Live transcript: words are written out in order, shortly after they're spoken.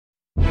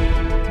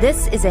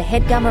This is a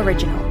HeadGum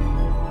original.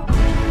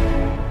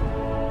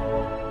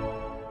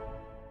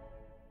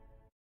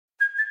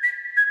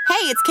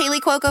 Hey, it's Kaylee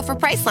Cuoco for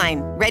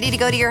Priceline. Ready to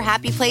go to your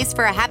happy place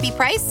for a happy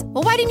price?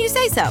 Well, why didn't you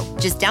say so?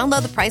 Just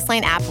download the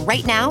Priceline app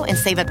right now and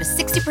save up to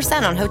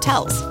 60% on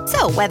hotels.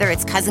 So whether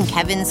it's Cousin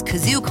Kevin's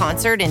Kazoo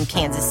Concert in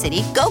Kansas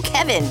City, go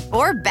Kevin,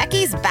 or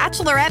Becky's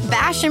Bachelorette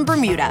Bash in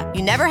Bermuda,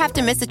 you never have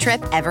to miss a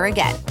trip ever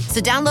again.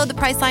 So download the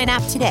Priceline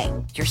app today.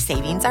 Your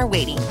savings are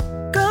waiting.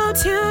 Go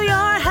to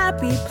your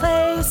happy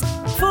place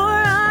for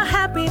a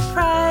happy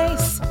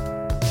price.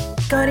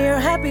 Go to your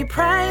happy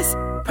price,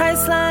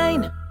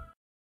 Priceline.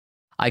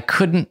 I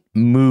couldn't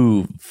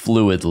move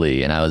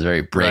fluidly, and I was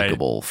very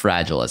breakable,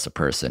 fragile as a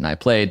person. I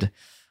played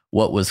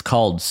what was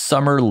called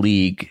Summer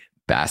League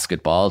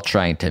basketball,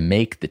 trying to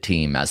make the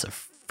team as a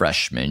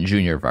freshman,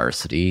 junior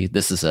varsity.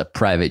 This is a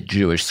private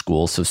Jewish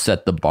school, so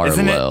set the bar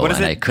low. What is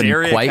and it? I couldn't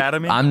Dairy quite.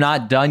 Academy? I'm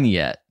not done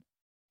yet.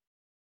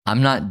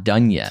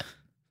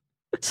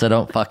 So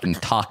don't fucking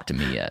talk to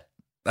me yet.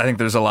 I think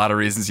there's a lot of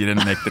reasons you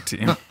didn't make the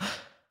team.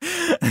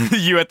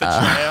 You at the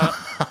tryout?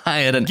 I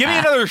had an Give me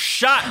another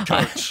shot,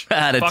 coach.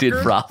 attitude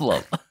fucker.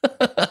 problem.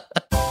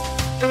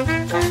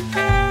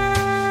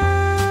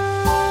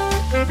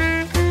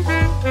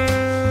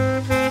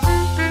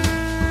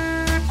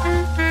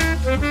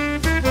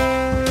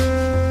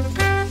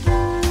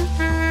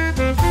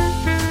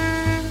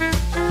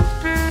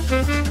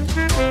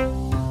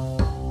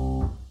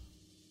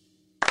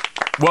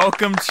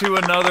 Welcome to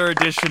another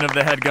edition of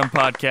the HeadGum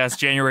Podcast,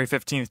 January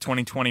 15th,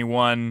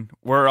 2021.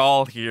 We're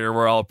all here.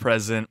 We're all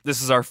present.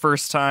 This is our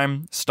first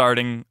time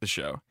starting the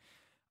show.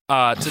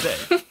 Today,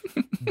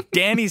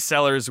 Danny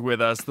Sellers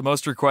with us, the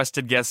most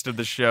requested guest of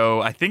the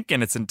show, I think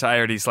in its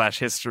entirety /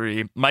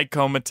 history. Mike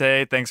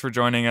Komite, thanks for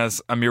joining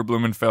us. Amir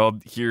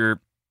Blumenfeld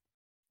here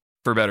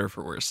for better or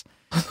for worse.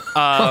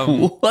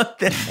 What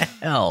the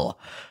hell?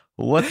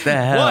 What the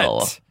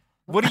hell?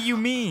 What do you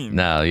mean?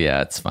 No,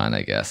 yeah, it's fine,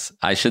 I guess.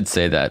 I should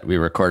say that we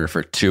recorded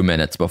for 2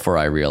 minutes before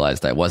I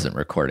realized I wasn't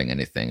recording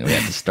anything. We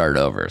had to start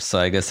over. So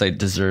I guess I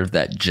deserve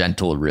that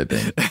gentle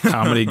ribbon.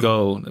 Comedy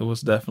gold. It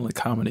was definitely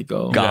comedy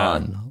gold.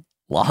 Gone.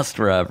 Lost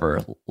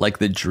forever. Like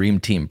the Dream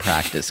Team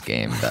practice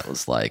game that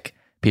was like,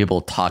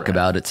 people talk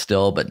about it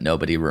still, but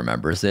nobody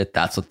remembers it.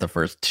 That's what the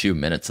first 2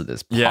 minutes of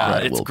this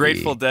pod it's will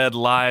Grateful be. Dead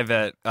live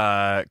at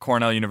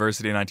Cornell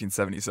University in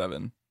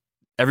 1977.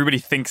 Everybody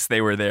thinks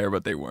they were there,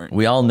 but they weren't.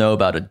 We all know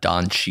about a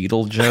Don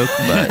Cheadle joke,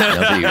 but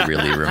nobody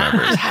really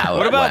remembers how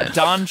What it about went.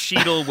 Don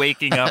Cheadle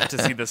waking up to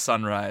see the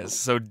sunrise?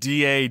 So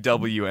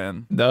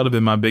DAWN. That would have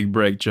been my big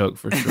break joke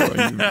for sure.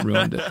 You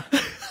ruined it.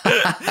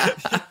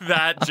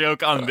 That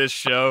joke on this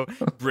show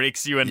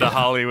breaks you into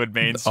Hollywood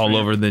mainstream. All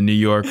over the New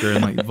Yorker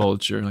and like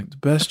Vulture. Like the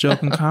best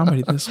joke in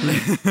comedy this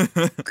week.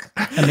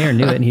 Amir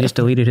knew it and he just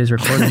deleted his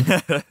recording.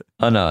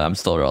 Oh, no, I'm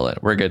still rolling.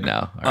 We're good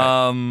now.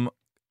 All right.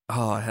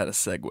 I had a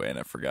segue and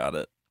I forgot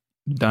it.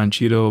 Don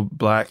Cheadle,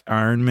 Black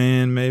Iron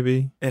Man,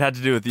 maybe. It had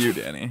to do with you,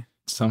 Danny.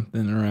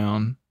 Something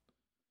around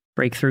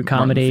Breakthrough Martin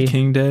comedy. Luther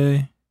King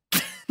Day.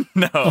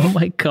 No. Oh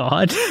my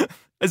God.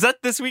 Is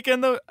that this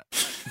weekend, though?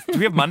 Do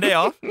we have Monday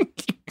off?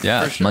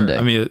 Yeah, for it's sure. Monday.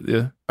 I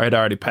mean, it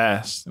already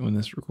passed when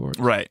this records.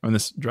 Right. When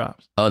this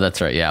drops. Oh, that's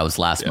right. Yeah, it was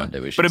last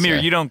Monday. We should But Amir,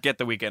 say. you don't get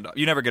the weekend off.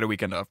 You never get a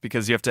weekend off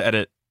because you have to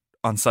edit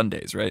on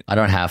Sundays, right? I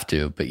don't have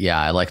to, but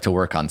yeah, I like to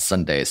work on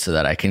Sundays so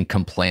that I can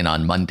complain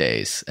on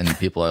Mondays. And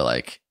people are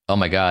like, oh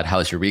my God,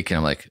 how's your weekend?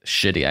 I'm like,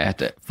 shitty. I have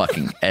to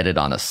fucking edit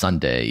on a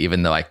Sunday,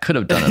 even though I could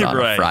have done it on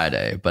Right. a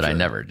Friday, but I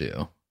never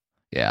do.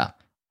 Yeah.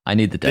 I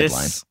need the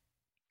deadline. This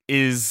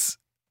is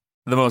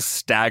the most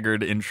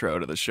staggered intro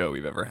to the show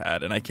we've ever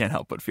had, and I can't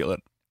help but feel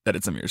that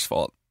it's Amir's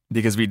fault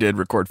because we did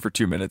record for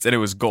 2 minutes and it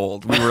was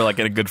gold. We were like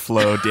in a good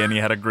flow. Danny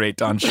had a great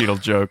Don Cheadle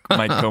joke.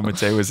 Mike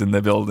Komite was in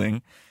the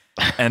building,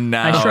 and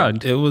now I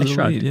shrugged. It was I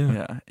shrugged. elite,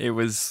 yeah. Yeah, it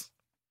was.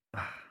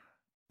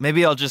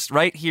 Maybe I'll just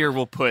right here.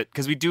 We'll put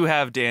because we do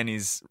have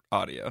Danny's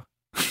audio.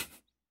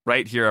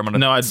 Right here, I'm gonna.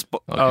 No,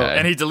 Okay.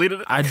 And he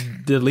deleted it. I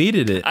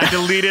deleted it. I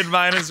deleted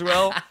mine as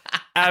well.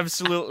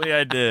 Absolutely,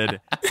 I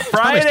did. still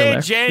Friday,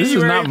 there. January This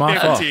is not my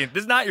fault. 15th.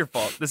 This is not your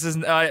fault. This is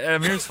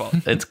Amir's fault.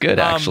 It's good,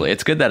 actually.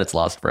 It's good that it's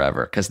lost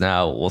forever because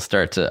now we'll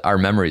start to, our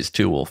memories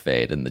too will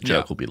fade and the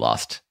joke will be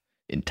lost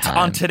in time.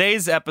 On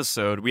today's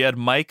episode, we had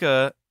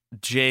Micah,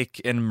 Jake,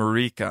 and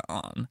Marika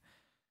on.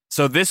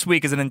 So this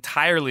week is an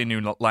entirely new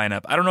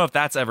lineup. I don't know if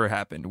that's ever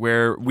happened,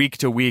 where week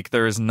to week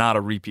there is not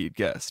a repeat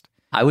guest.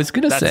 I was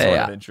going to That's say, sort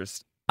of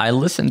interesting. I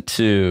listened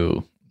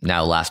to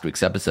now last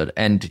week's episode,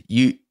 and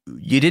you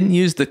didn't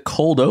use the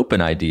cold open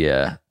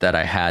idea that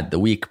I had the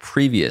week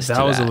previous to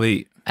That was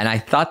elite. And I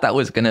thought that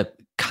was going to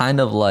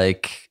kind of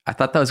like, I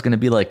thought that was going to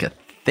be like a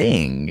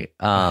thing,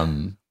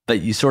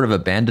 but you sort of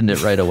abandoned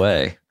it right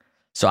away.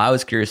 So I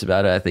was curious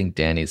about it. I think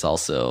Danny's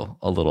also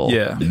a little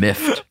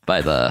miffed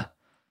by the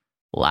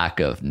lack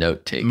of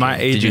note taking. My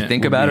Did you agent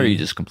think will about it or be- you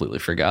just completely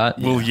forgot?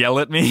 Will yell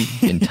at me.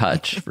 In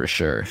touch for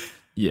sure.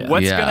 Yeah.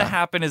 What's Yeah. going to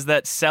happen is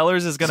that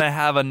Sellers is going to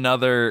have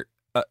another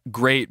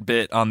great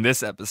bit on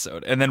this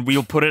episode, and then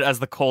we'll put it as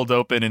the cold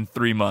open in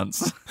 3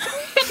 months.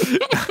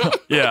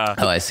 Yeah.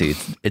 Oh, I see.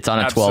 It's on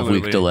a Absolutely.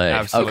 12-week delay.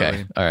 Absolutely.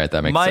 Okay. All right.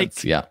 That makes Mike,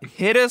 sense. Yeah.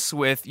 hit us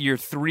with your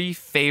 3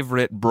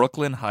 favorite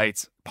Brooklyn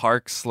Heights,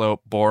 Park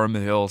Slope, Borum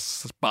Hill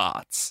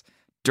spots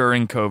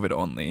during COVID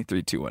only.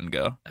 3, 2, 1,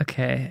 go.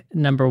 Okay.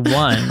 Number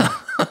 1,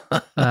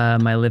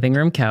 my living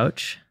room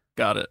couch.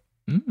 Got it.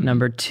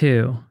 Number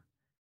 2,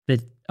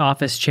 the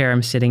office chair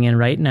I'm sitting in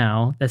right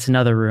now. That's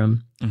another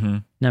room. Mm-hmm.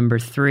 Number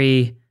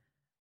 3,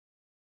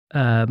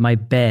 my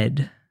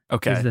bed.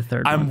 Okay. Is the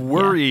third I'm one.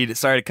 worried.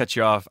 Sorry to cut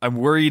you off. I'm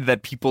worried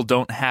that people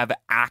don't have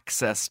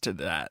access to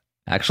that.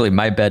 Actually,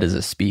 my bed is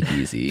a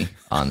speakeasy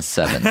on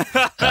 7th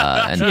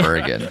and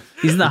Bergen.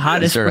 These are the You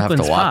hottest sort of have to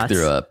Brooklyn walk spots.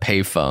 through a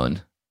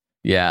payphone.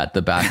 Yeah, at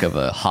the back of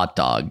a hot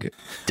dog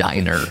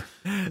diner.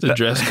 The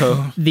dress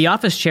code. The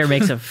office chair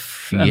makes a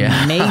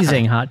Yeah.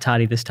 amazing hot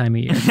toddy this time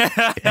of year.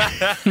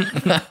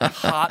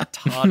 Hot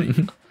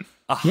Toddy.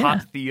 A Yeah.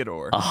 hot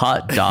Theodore. A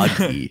hot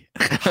doggy.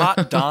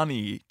 Hot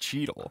Donnie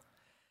Cheadle.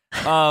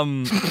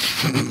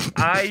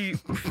 I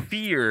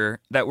fear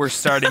that we're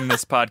starting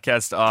this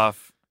podcast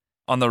off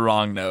on the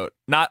wrong note.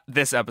 Not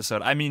this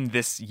episode. I mean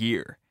this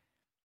year.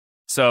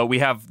 So we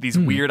have these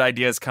weird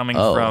ideas coming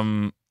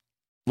from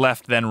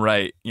left then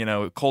right,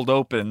 cold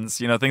opens,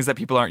 things that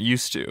people aren't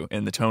used to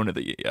in the tone of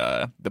the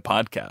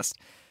podcast.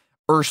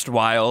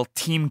 Erstwhile,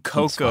 Team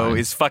Coco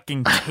is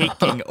fucking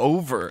taking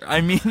over.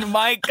 I mean,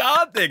 my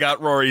God, they got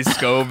Rory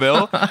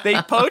Scoville. They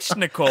poached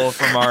Nicole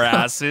from our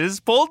asses,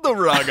 pulled the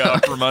rug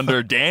out from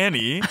under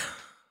Danny.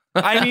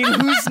 I mean,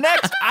 who's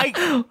next? I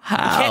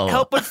can't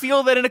help but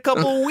feel that in a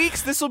couple of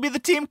weeks, this will be the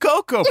Team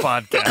Coco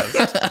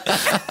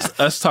podcast.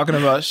 Us talking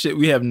about shit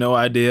we have no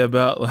idea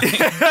about.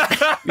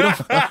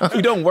 Like,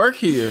 we don't work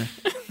here.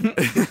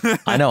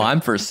 I know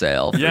I'm for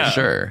sale for Yeah.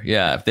 sure.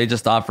 Yeah, if they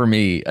just offer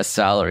me a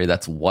salary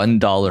that's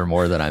 $1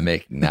 more than I'm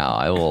making now,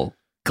 I will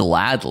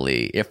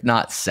gladly, if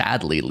not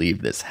sadly,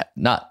 leave this.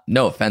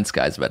 No offense,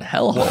 guys, but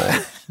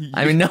hellhole.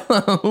 I mean, no,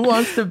 who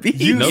wants to be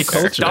You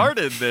here?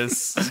 started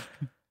this.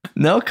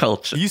 No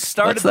culture. You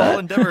started What's the whole that?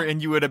 endeavor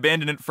and you would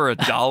abandon it for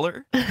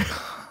 $1?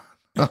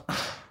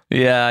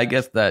 Yeah, I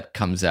guess that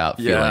comes out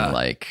Yeah. feeling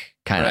like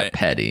kind of Right.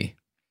 petty.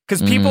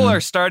 Because people are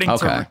starting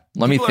Okay. to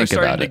Let me people think are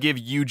starting about to it. give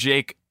you,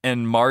 Jake,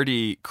 and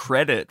Marty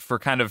credit for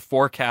kind of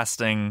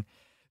forecasting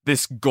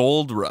this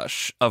gold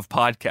rush of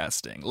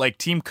podcasting. Like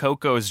Team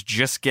Coco is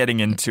just getting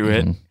into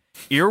it. Mm-hmm.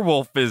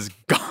 Earwolf is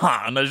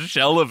gone, a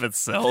shell of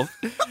itself.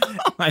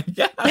 Oh my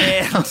God.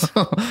 And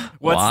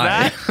what's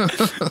Why? that?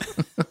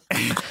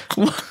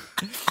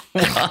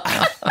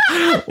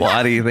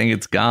 Why do you think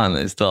it's gone?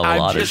 There's still a I'm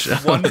lot of just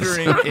shows.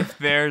 wondering if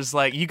there's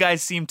you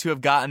guys seem to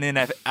have gotten in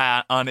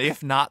on,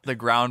 if not the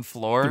ground The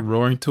floor,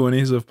 roaring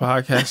 20s of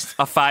podcast.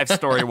 a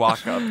 5-story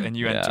walk up, and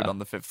you Yeah. entered on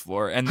the 5th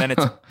floor, and then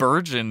it's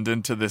burgeoned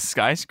into this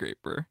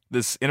skyscraper,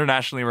 this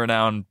internationally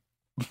renowned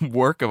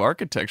work of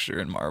architecture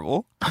in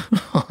Marvel.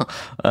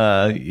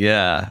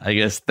 Yeah, I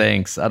guess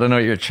thanks. I don't know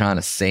what you're trying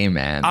to say,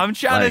 man. I'm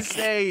trying Like, to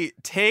say,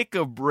 take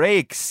a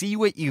break, see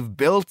what you've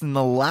built in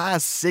the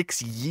last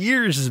 6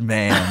 years,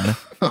 man.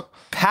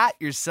 Pat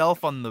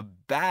yourself on the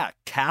back,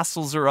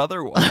 castles or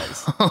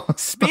otherwise.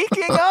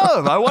 Speaking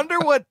of, I wonder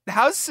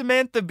how's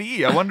Samantha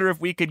Bee? I wonder if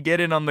we could get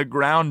in on the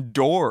ground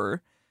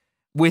door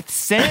with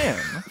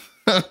Sam.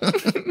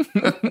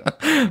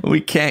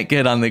 we can't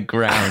get on the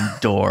ground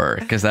door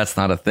because that's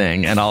not a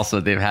thing. And also,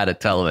 they've had a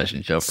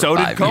television show for So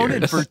 5 did Conan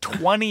years. for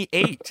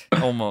 28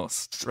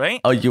 almost, right?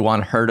 Oh, you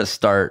want her to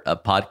start a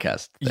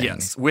podcast thing?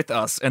 Yes, with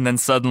us. And then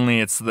suddenly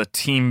it's the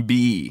Team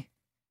B,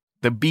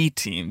 the B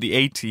team, the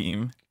A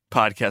team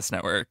podcast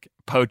network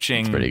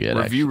poaching pretty good,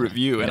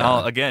 review. And Yeah.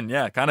 all again,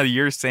 yeah, kind of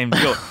your same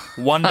deal.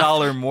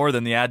 $1 more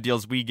than the ad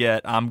deals we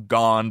get. I'm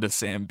gone to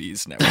Sam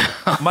B's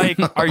network. Mike,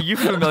 are you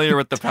familiar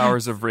with the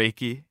powers of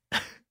Reiki?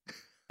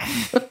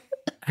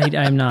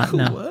 I'm not.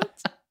 No.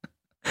 What?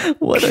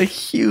 What a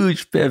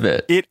huge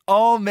pivot. It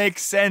all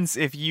makes sense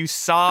if you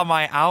saw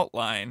my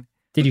outline.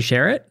 Did you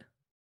share it?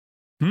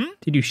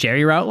 Did you share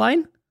your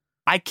outline?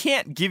 I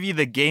can't give you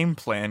the game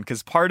plan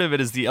because part of it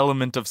is the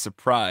element of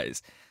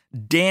surprise.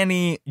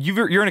 Danny,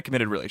 you're in a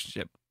committed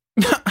relationship.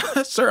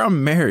 Sir,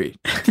 I'm married.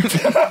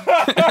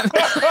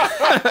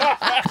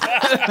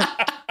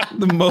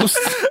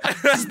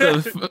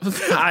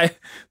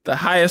 the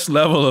highest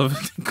level of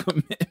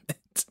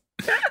commitment.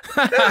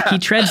 He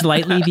treads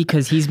lightly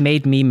because he's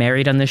made me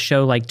married on this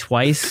show like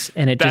twice,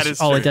 and it That just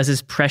is all true. it does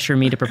is pressure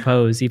me to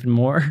propose even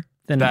more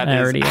than That I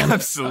is already am.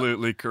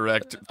 absolutely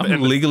correct.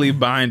 I'm legally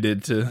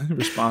binded to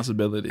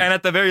responsibility. And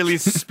at the very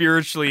least,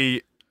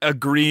 spiritually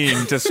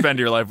agreeing to spend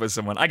your life with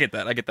someone. I get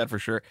that for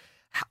sure.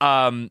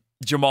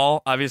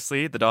 Jamal,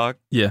 obviously, the dog.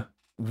 Yeah.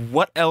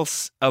 What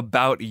else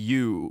about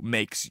you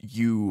makes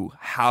you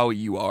how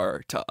you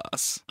are to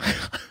us?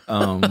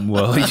 Well,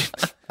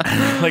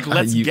 Like,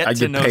 let's I get to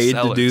get know paid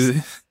sellers. to do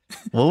this.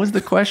 What was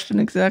the question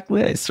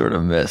exactly? I sort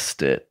of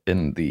missed it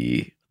in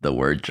the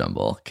word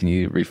jumble. Can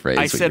you rephrase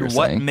I what said, you were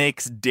what saying?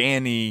 makes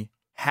Danny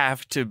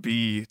have to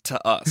be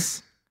to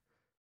us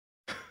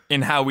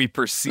in how we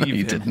perceive You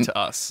him didn't. to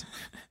us?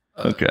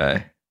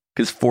 Okay.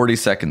 Because 40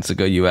 seconds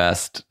ago, you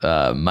asked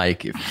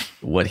Mike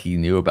what he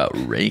knew about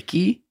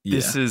Reiki.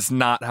 this is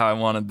not how I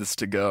wanted this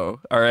to go.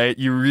 All right,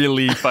 you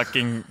really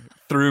fucking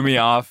threw me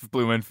off,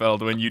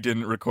 Blumenfeld, when you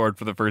didn't record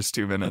for the first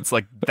 2 minutes.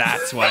 Like,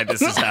 that's why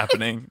this is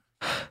happening.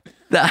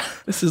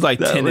 This is like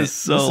Tenet. So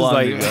this is long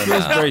like ago it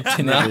feels very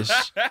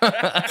Tenet-ish.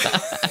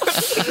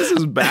 This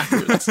is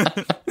backwards.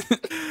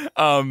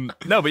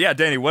 No, but yeah,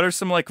 Danny, what are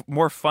some like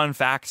more fun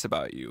facts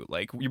about you?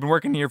 Like, you've been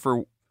working here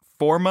for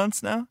 4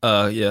 months now?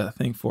 Yeah, I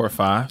think 4 or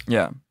 5.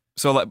 Yeah.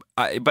 So, like,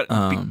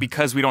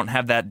 because we don't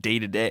have that day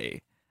to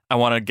day, I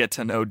want to get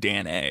to know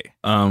Dan A.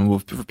 Well,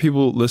 for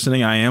people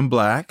listening, I am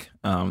black.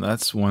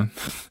 That's one.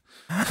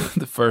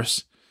 The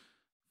first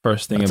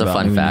thing That's about a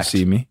fun me fact. when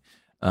you see me.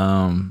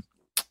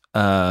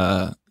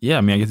 Yeah,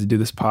 I mean, I get to do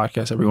this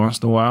podcast every once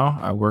in a while.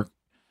 I work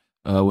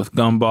with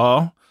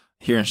Gumball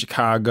here in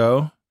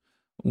Chicago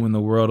when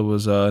the world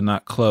was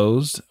not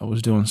closed. I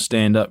was doing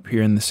stand up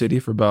here in the city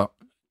for about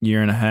a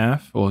year and a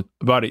half, or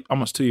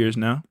almost 2 years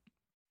now.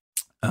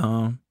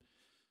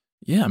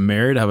 Yeah, I'm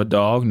married. I have a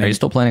dog. Are you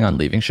still planning on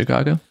leaving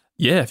Chicago?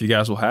 Yeah, if you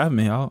guys will have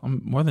me,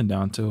 I'm more than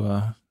down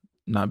to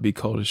not be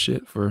cold as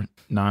shit for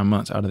 9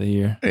 months out of the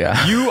year.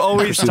 Yeah. You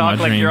always Pursue talk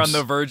my like you're on dreams.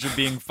 the verge of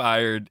being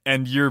fired,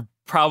 and you're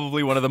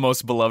probably one of the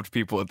most beloved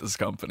people at this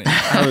company.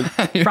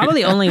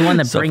 Probably only one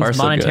that So brings far,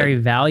 so monetary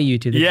good. value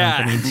to the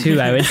Yeah. company too,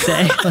 I would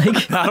say.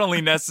 Like, Not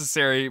only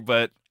necessary,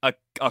 but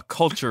a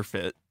culture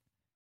fit,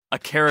 a I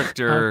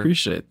character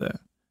appreciate that.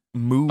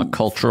 move. A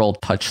cultural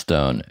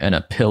touchstone and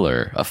a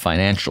pillar, a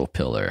financial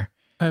pillar,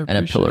 I and a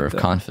appreciate pillar of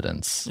that.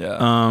 confidence.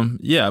 Yeah.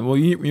 Yeah. Well,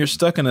 you're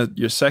stuck in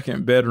your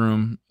second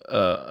bedroom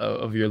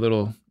of your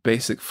little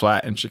basic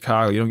flat in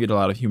Chicago. You don't get a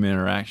lot of human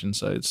interaction.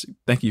 So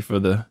thank you for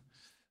the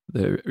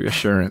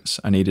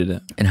reassurance. I needed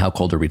it. And how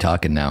cold are we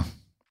talking now?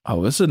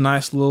 Oh, it's a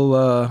nice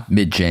little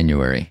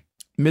Mid-January.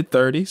 mid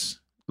 30s,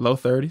 low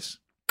 30s.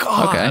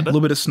 God. Okay. A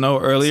little bit of snow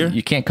earlier. So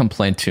you can't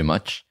complain too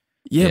much.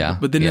 Yeah, Yeah,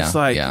 but then it's yeah,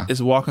 like yeah.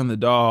 it's walking the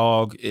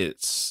dog.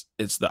 It's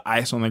the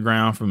ice on the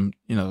ground from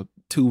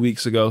 2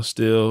 weeks ago.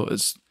 Still,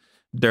 it's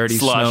dirty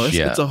Slush. snow. It's,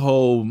 Yeah. it's a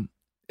whole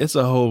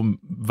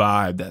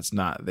vibe that's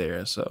not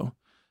there. So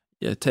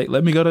yeah,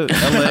 let me go to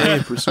LA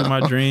and pursue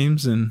my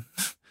dreams and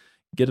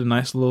get a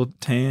nice little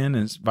tan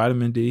and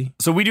vitamin D.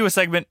 So we do a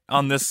segment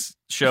on this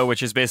show,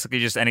 which is basically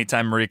just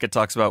anytime Marika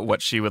talks about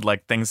what she would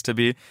like things to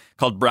be,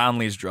 called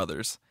Brownlee's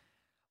Druthers.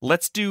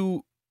 Let's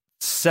do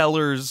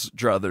Sellers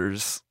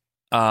Druthers.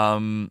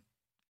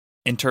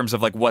 In terms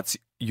of like what's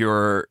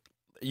you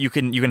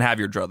can have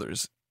your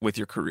druthers with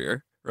your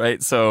career,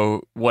 right?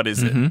 So what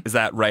is it? Mhm. Is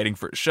that writing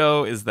for a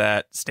show? Is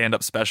that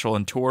stand-up special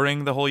and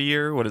touring the whole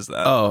year? What is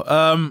that?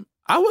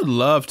 I would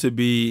love to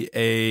be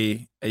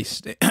a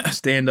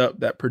stand up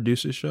that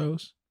produces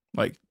shows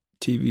like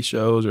TV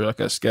shows or like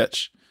a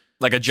sketch.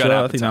 Like a Judd show.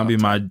 Apatow. I think that'll be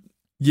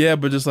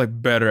but just like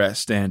better at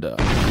stand up.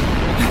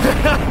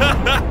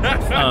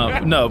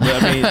 No,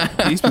 but I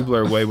mean, these people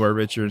are way more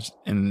richer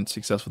and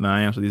successful than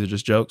I am, so these are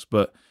just jokes.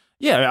 But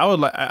yeah, I would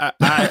like,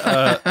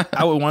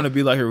 I would want to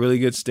be like a really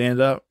good stand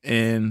up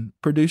and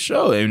produce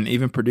show and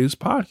even produce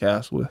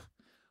podcasts with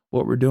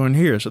what we're doing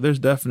here. So there's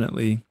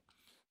definitely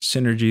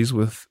synergies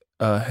with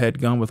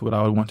HeadGum with what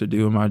I would want to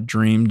do in my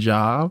dream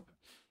job.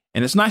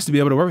 And it's nice to be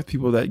able to work with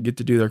people that get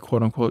to do their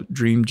quote unquote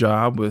dream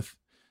job with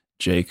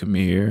Jay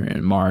Kamir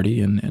and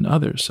Marty and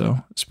others.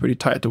 So it's pretty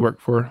tight to work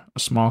for a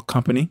small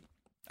company.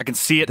 I can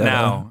see it that,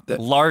 now. that-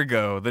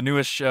 Largo, the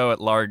newest show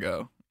at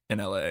Largo in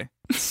LA.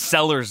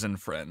 Sellers and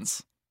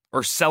Friends.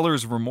 Or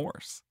Seller's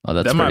Remorse. Oh,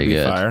 that's that might pretty be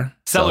good. fire.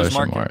 Seller's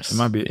Market. Remorse. It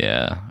might be-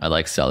 Yeah, I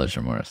like Seller's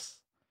Remorse.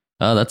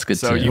 Oh, that's good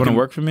So too. You You want to can-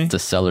 work for me? It's a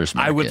seller's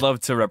market. I would love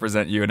to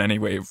represent you in any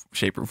way,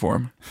 shape, or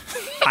form.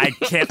 I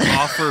can't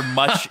offer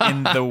much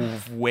in the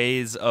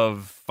ways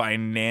of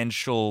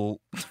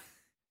financial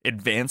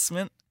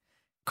advancement,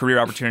 career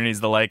opportunities,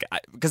 the like,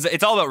 because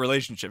it's all about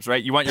relationships,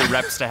 right? You want your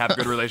reps to have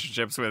good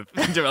relationships with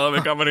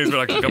development companies,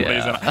 production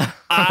companies, Yeah. and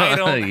I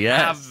don't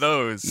Yes. have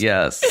those.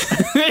 Yes.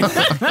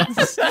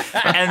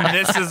 And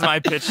this is my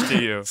pitch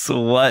to you. So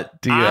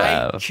what do you I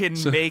have? can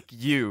make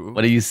you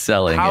What are you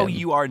selling? how in?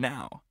 you are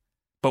now,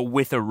 but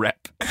with a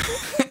rep.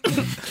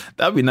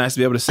 That'd be nice to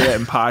be able to say that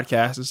in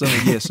podcasts or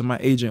something. Yeah, so my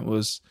agent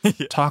was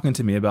talking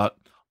to me about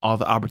all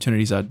the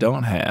opportunities I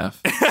don't have.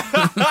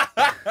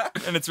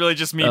 And it's really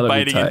just me That'll be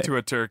biting tight. into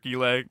a turkey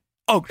leg.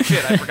 Oh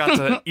shit, I forgot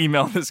to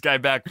email this guy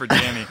back for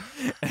Danny.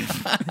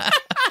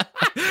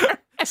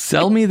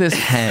 Sell me this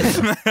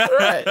hen.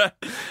 Right.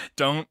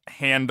 Don't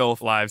handle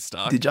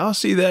livestock. Did y'all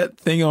see that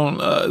thing on,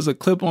 there's a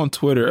clip on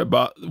Twitter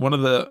about one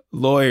of the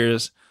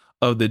lawyers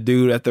of the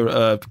dude at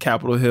the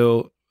Capitol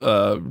Hill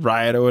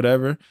riot or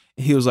whatever?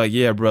 He was like,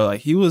 yeah, bro,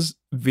 like he was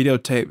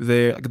videotaped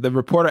there. Like, the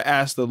reporter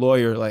asked the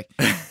lawyer, like,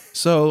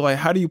 so like,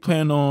 how do you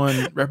plan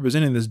on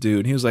representing this dude?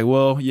 And he was like,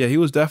 well, yeah, he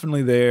was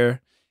definitely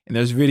there and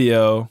there's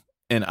video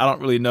and I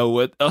don't really know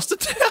what else to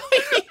tell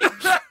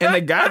you. And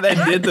the guy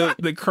that did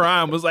the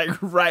crime was like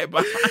right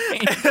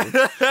behind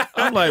him.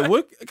 I'm like,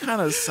 what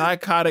kind of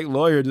psychotic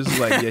lawyer just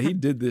like, yeah, he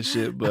did this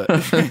shit, but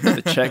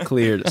the check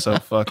cleared, so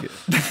fuck it.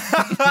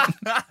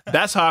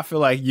 That's how I feel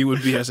like you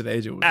would be as an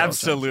agent.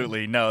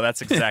 Absolutely. No,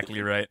 that's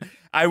exactly right.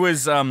 I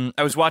was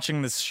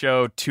watching this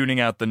show, Tuning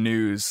Out the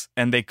News,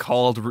 and they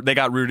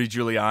got Rudy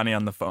Giuliani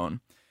on the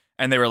phone,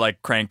 and they were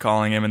like crank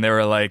calling him, and they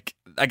were like,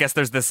 I guess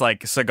there's this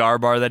like cigar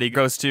bar that he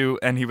goes to,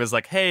 and he was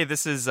like, hey,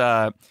 this is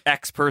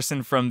X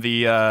person from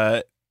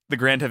the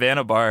Grand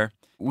Havana bar.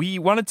 We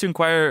wanted to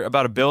inquire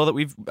about a bill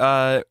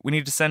that we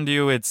need to send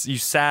you. You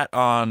sat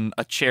on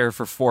a chair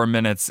for 4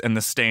 minutes, and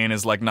the stain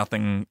is like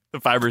nothing the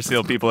Fiber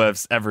Seal people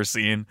have ever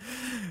seen.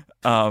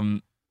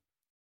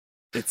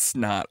 It's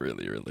not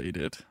really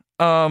related.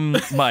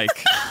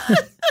 Mike,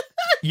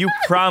 you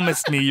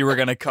promised me you were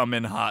going to come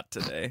in hot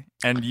today,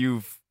 and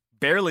you've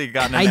barely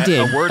gotten a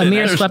word in.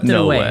 Amir there. swept it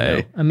no away.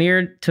 way.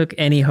 Amir took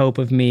any hope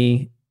of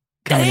me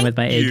coming in with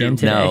my A game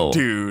today. No.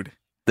 Dude.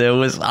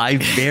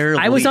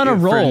 I was on a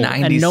roll,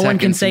 and no one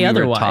can say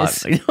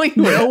otherwise.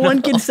 No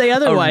one can say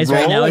otherwise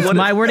right now. It's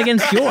my word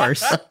against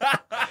yours.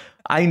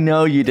 I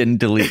know you didn't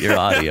delete your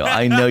audio.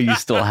 I know you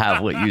still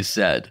have what you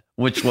said,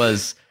 which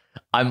was,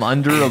 I'm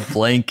under a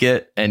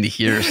blanket and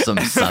here's some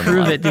sunlight.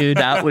 Prove it, dude.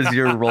 That was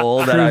your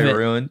role that Prove I it.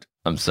 ruined.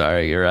 I'm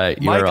sorry. You're right.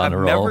 Mike, You're on I've a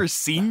roll. never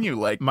seen you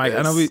like Mike, this.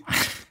 I know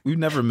we've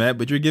never met,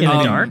 but you're giving In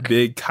the me dark?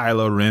 big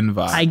Kylo Ren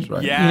vibes,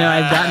 right?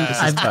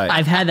 Yeah.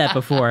 I've had that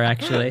before,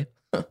 actually.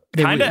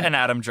 Kind of an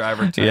Adam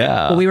Driver too.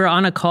 Yeah. Well, we were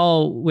on a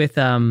call with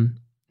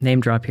name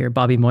drop here,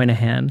 Bobby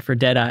Moynihan for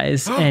Dead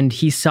Eyes, and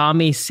he saw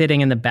me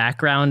sitting in the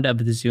background of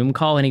the Zoom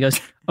call, and he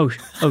goes, "Oh,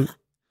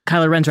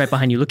 Kylo Ren's right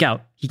behind you. Look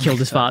out! He killed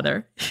his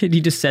father." And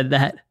he just said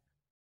that.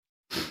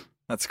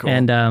 That's cool.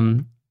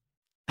 And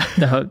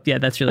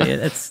that's really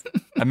it.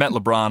 I met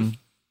LeBron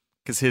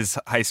because his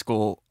high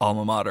school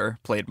alma mater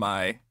played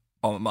my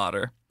alma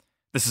mater.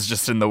 This is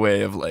just in the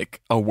way of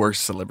like a worse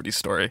celebrity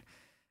story.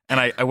 And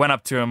I went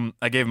up to him,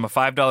 I gave him a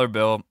 $5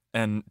 bill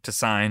and to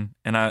sign,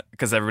 and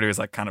because everybody was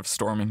like kind of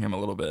storming him a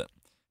little bit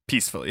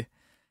peacefully.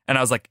 And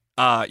I was like,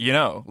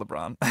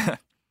 LeBron,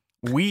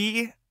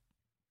 we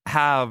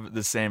have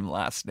the same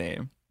last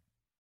name.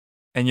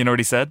 And you know what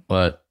he said?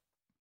 What?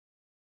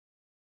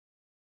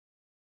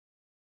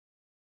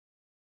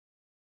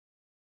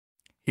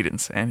 He didn't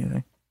say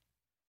anything.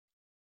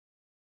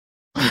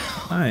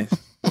 Nice.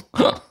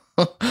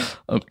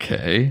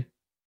 Okay.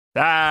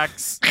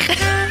 Dax.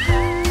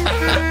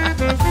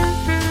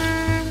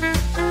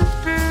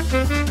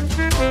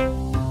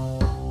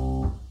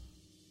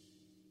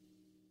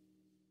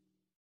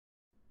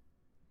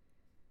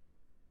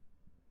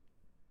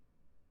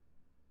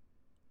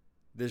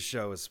 This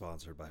show is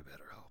sponsored by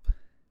BetterHelp.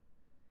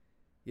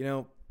 You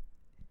know,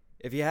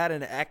 if you had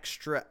an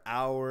extra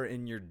hour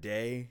in your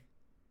day,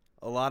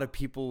 a lot of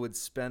people would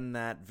spend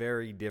that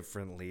very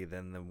differently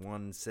than the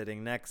one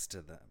sitting next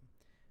to them.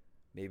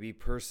 Maybe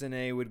person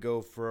A would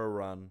go for a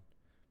run,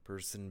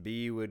 person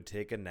B would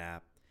take a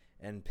nap,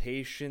 and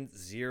patient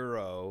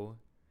 0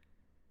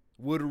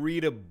 would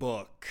read a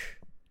book.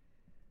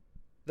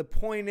 The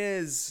point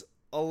is,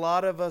 a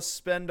lot of us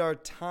spend our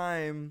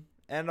time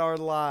and our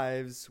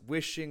lives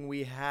wishing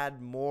we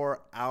had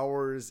more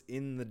hours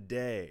in the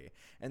day.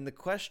 And the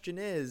question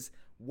is,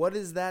 what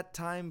is that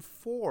time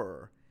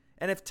for?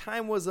 And if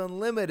time was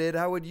unlimited,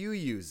 how would you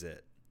use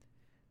it?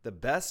 The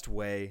best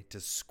way to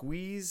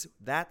squeeze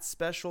that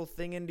special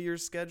thing into your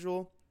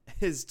schedule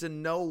is to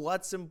know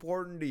what's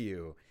important to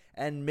you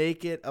and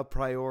make it a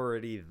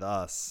priority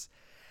thus.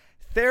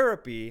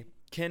 Therapy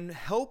can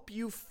help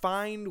you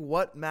find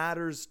what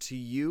matters to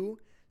you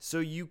so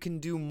you can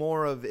do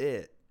more of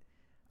it.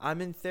 I'm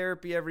in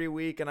therapy every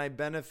week and I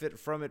benefit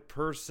from it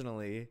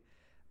personally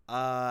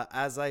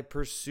as I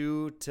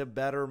pursue to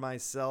better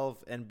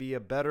myself and be a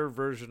better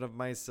version of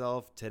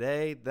myself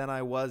today than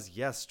I was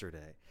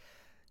yesterday.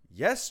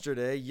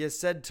 Yesterday, you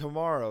said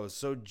tomorrow,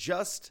 so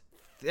just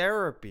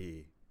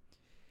therapy.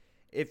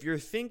 If you're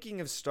thinking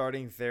of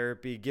starting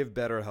therapy, give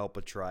BetterHelp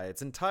a try.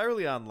 It's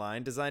entirely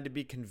online, designed to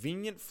be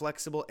convenient,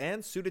 flexible,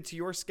 and suited to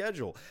your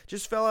schedule.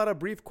 Just fill out a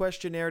brief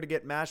questionnaire to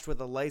get matched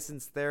with a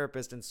licensed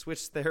therapist and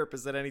switch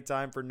therapists at any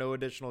time for no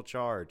additional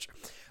charge.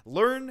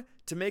 Learn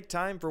to make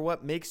time for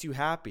what makes you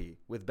happy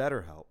with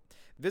BetterHelp.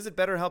 Visit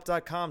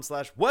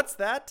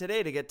BetterHelp.com/what's-that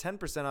today to get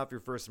 10% off your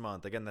first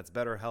month. Again, that's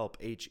BetterHelp,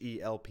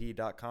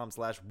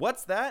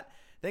 HELP.com/what's-that.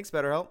 Thanks,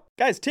 BetterHelp.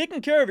 Guys,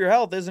 taking care of your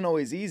health isn't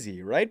always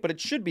easy, right? But it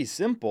should be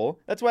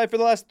simple. That's why for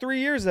the last 3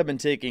 years I've been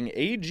taking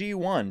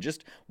AG1.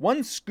 Just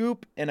one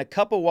scoop in a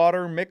cup of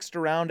water mixed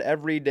around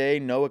every day,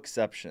 no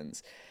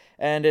exceptions.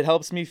 And it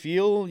helps me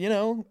feel,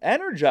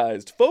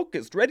 energized,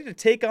 focused, ready to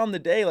take on the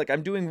day like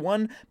I'm doing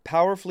one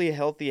powerfully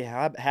healthy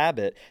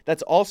habit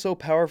that's also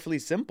powerfully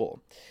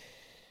simple.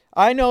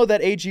 I know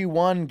that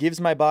AG1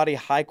 gives my body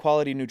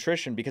high-quality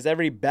nutrition because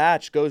every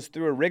batch goes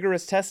through a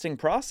rigorous testing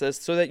process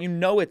so that you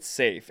know it's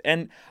safe.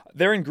 And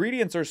their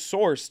ingredients are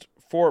sourced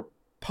for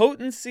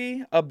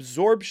potency,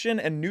 absorption,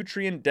 and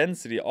nutrient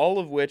density, all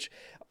of which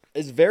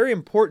is very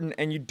important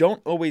and you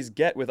don't always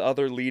get with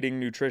other leading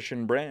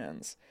nutrition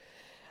brands.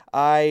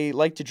 I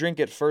like to drink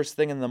it first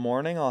thing in the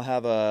morning. I'll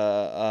have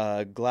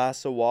a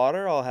glass of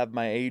water, I'll have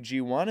my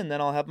AG1, and then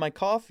I'll have my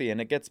coffee.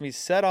 And it gets me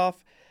set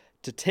off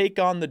to take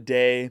on the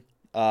day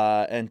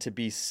and to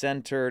be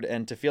centered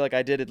and to feel like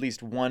I did at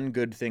least one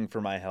good thing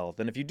for my health.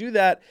 And if you do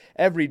that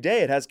every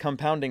day, it has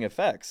compounding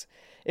effects.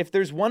 If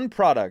there's one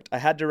product I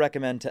had to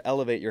recommend to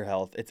elevate your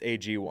health, it's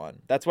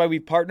AG1. That's why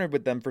we've partnered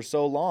with them for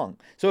so long.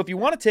 So if you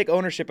want to take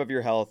ownership of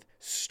your health,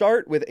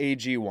 start with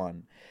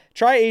AG1.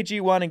 Try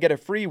AG1 and get a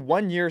free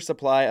 1-year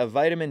supply of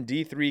vitamin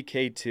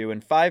D3K2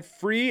 and 5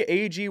 free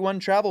AG1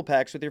 travel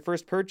packs with your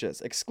first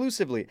purchase,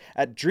 exclusively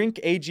at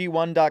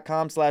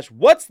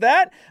drinkag1.com/what's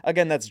that?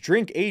 Again, that's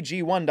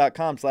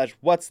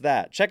drinkag1.com/what's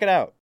that. Check it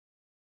out.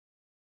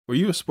 Were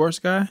you a sports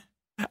guy?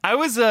 I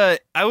was a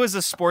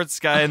sports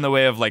guy in the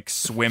way of like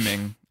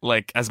swimming,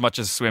 like as much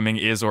as swimming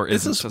is or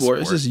isn't a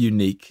sport. It's just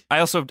unique.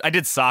 I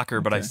did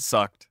soccer, but I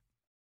sucked.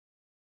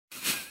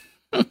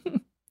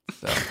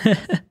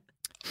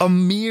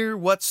 Amir,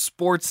 what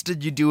sports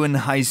did you do in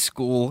high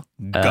school?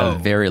 Go.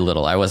 Very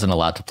little. I wasn't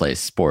allowed to play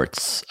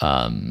sports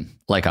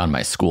like on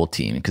my school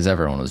team because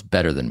everyone was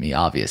better than me.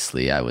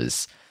 Obviously, I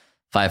was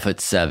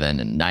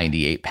 5'7" and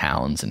 98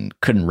 pounds and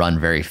couldn't run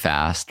very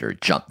fast or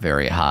jump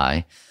very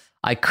high.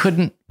 I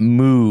couldn't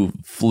move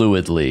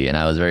fluidly, and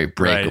I was very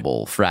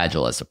breakable,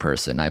 fragile as a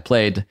person. I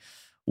played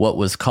what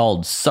was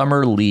called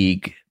summer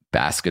league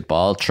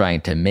basketball,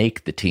 trying to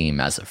make the team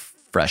as a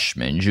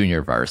freshman,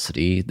 junior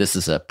varsity. This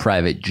is a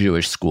private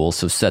Jewish school,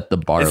 so set the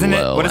bar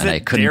low. What is and it? I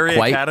couldn't Dairy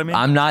quite. Academy?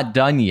 I'm not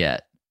done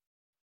yet.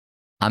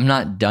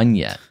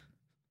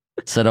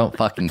 So don't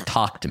fucking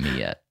talk to me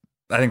yet.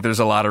 I think there's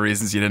a lot of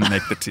reasons you didn't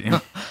make the team.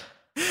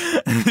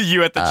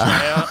 You at the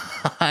tryout?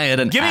 I had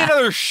Give me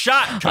another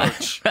shot,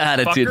 coach.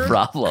 Attitude fucker.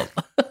 problem.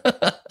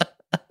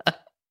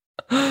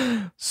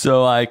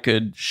 So I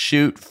could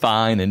shoot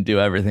fine and do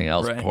everything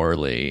else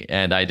poorly.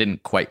 And I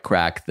didn't quite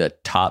crack the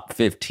top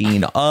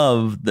 15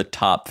 of the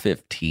top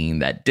 15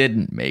 that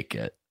didn't make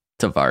it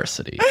to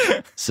varsity.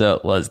 So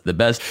it was the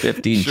best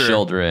 15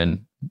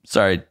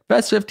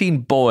 best 15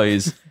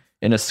 boys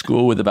in a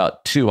school with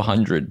about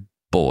 200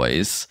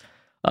 boys.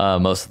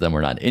 Most of them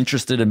were not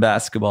interested in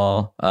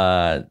basketball.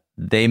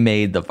 They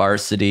made the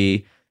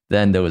varsity.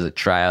 Then there was a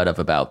tryout of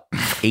about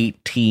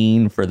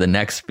 18 for the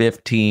next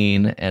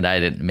 15, and I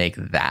didn't make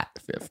that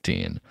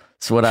 15.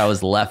 So what I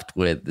was left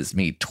with is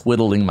me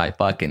twiddling my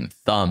fucking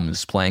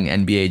thumbs playing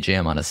NBA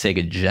Jam on a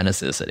Sega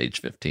Genesis at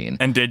age 15.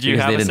 And did you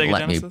have a Sega Genesis? They didn't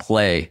let me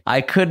play.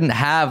 I couldn't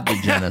have the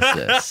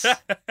Genesis.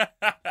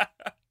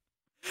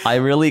 I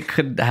really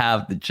couldn't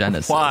have the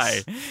Genesis.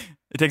 Why?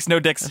 It takes no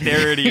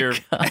dexterity or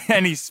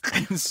any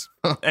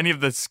of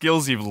the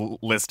skills you've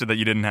listed that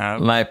you didn't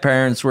have. My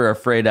parents were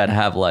afraid I'd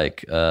have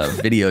like a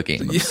video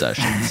game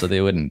obsession, so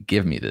they wouldn't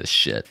give me this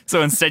shit.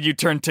 So instead you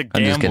turned to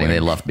gambling. I'm just kidding. They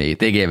loved me.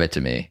 They gave it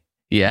to me.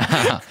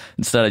 Yeah.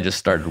 Instead I just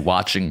started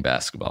watching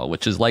basketball,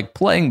 which is like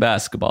playing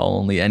basketball.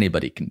 Only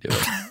anybody can do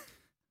it.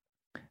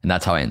 And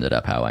that's how I ended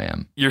up how I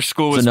am. Your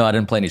school was... So no, I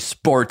didn't play any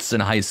sports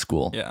in high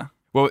school. Yeah.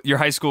 Well, your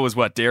high school was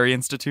what? Dairy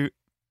Institute?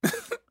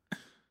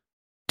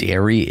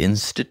 Dairy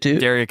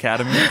Institute? Dairy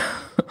Academy?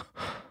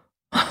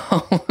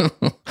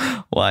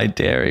 Why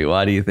dairy?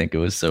 Why do you think it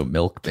was so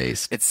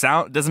milk-based?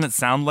 Doesn't it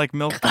sound like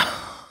milk?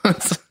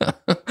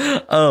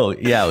 Oh,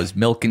 yeah, it was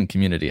Milken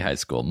Community High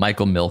School.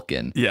 Michael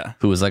Milken,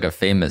 who was like a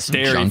famous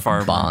dairy junk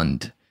farmer.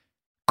 Bond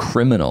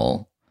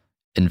criminal,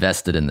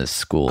 invested in this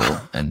school,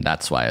 and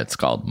that's why it's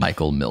called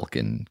Michael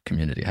Milken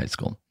Community High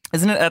School.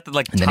 Isn't it at the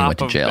top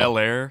of jail. Bel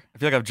Air? I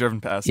feel like I've driven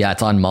past it. Yeah,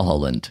 it's on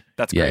Mulholland.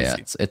 That's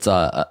crazy.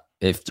 Yeah.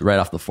 It's right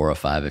off the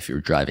 405 if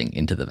you're driving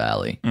into the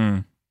valley.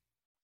 You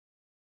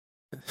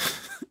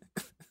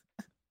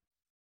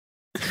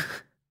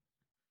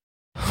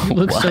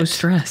look so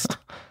stressed.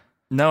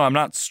 No, I'm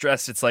not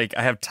stressed. It's like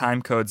I have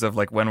time codes of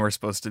like when we're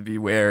supposed to be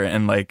where,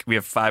 and like we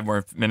have 5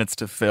 more minutes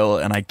to fill,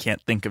 and I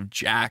can't think of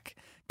Jack.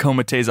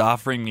 Komate's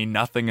offering me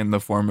nothing in the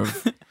form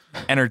of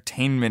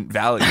entertainment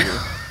value.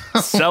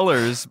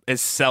 Sellers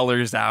is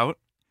Sellers out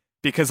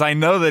because I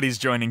know that he's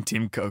joining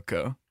Team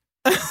Coco.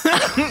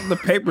 The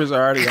papers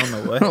are already on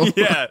the way.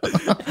 Yeah.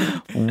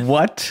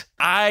 What?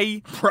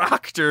 I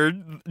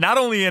proctored not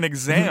only an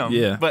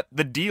exam, but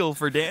the deal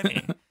for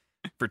Danny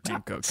for Team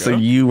Coco. So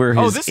you were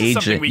his this agent. Is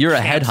something we You're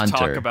a can't headhunter.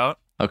 Talk about.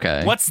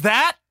 Okay. What's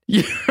that?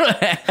 You're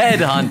a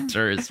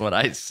headhunter is what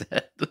I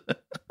said.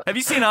 Have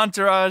you seen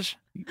Entourage?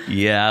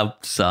 Yeah,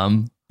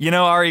 some. You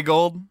know Ari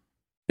Gold?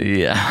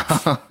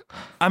 Yeah.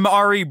 I'm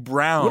Ari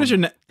Brown. What is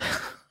your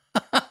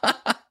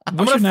I'm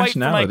going to fight for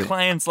my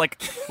clients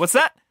like, what's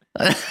that?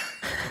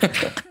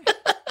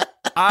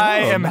 I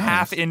am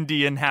half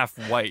Indian, half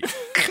white.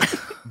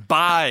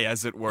 Bi,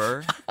 as it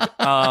were.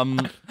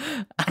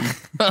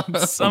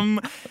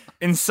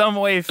 In some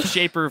way,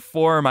 shape, or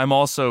form, I'm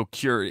also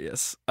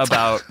curious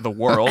about the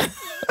world.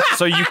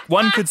 So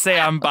one could say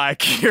I'm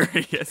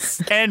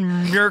bi-curious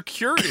and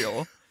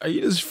mercurial. Are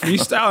you just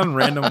freestyling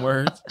random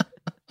words?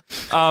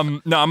 No,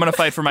 I'm going to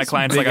fight for my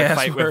clients like I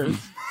fight with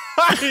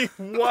my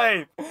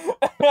wife.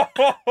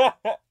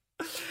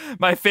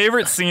 My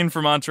favorite scene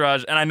from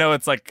Entourage, and I know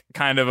it's like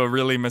kind of a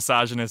really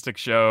misogynistic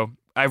show.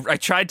 I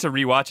tried to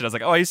rewatch it. I was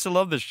like, oh, I used to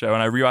love this show,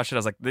 and I rewatched it. I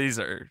was like, this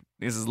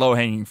is low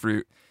hanging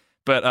fruit.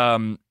 But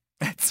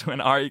it's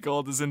when Ari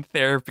Gold is in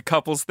therapy,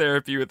 couples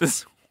therapy with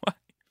his wife,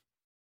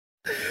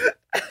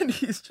 and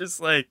he's just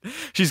like,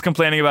 she's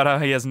complaining about how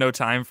he has no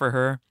time for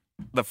her.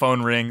 The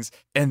phone rings,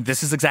 and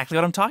this is exactly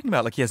what I'm talking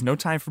about. Like, he has no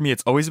time for me.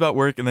 It's always about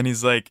work. And then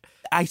he's like,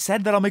 I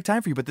said that I'll make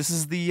time for you, but this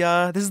is the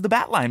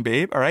bat line,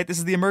 babe. All right, this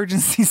is the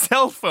emergency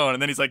cell phone.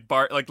 And then he's like,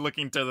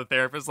 looking to the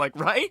therapist, like,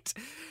 right?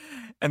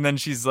 And then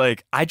she's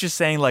like, I just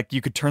saying, like, you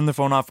could turn the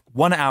phone off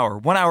 1 hour.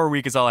 1 hour a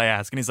week is all I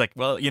ask. And he's like,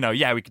 well,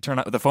 yeah, we could turn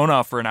the phone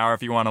off for an hour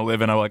if you want to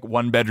live in a like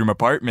 1-bedroom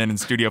apartment in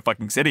Studio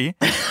fucking City,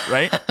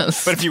 right?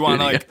 But if you want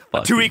like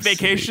a 2-week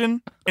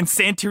vacation in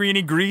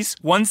Santorini, Greece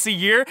once a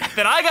year,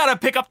 then I gotta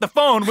pick up the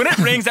phone when it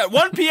rings at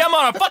 1 p.m.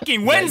 on a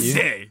fucking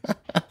Wednesday.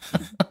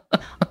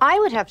 I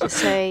would have to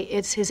say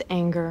it's his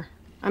anger.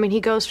 I mean,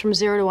 he goes from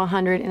 0 to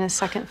 100 in a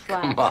second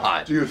flat. Come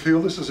on. Do you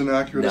feel this is an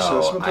accurate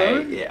assessment,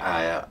 Harry?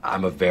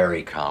 I'm a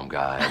very calm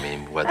guy. I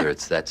mean,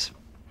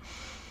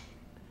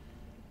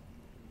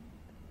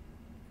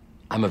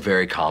 I'm a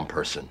very calm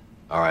person,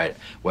 all right?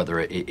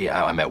 Whether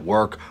I'm at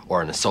work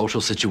or in a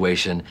social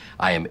situation,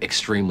 I am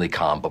extremely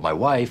calm. But my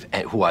wife,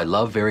 who I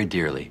love very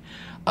dearly,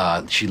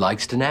 she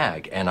likes to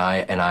nag, and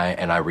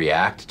I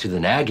react to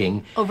the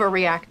nagging.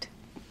 Overreact.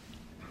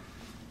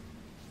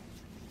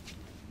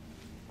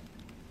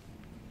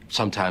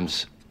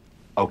 Sometimes,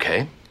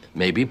 okay,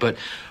 maybe, but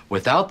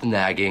without the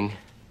nagging,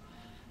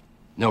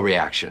 no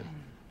reaction.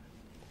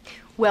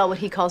 Well, what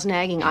he calls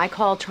nagging, I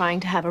call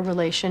trying to have a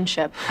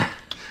relationship.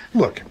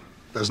 Look,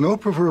 there's no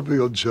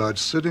proverbial judge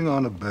sitting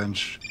on a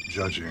bench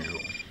judging you.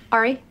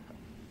 Ari,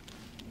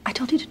 I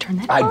told you to turn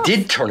that off. I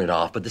did turn it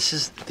off, but this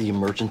is the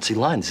emergency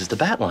line. This is the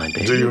bat line,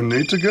 baby. Do you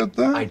need to get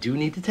that? I do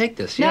need to take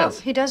this, no, yes.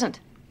 No, he doesn't.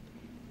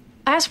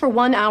 I asked for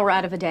 1 hour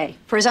out of a day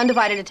for his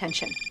undivided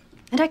attention.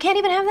 And I can't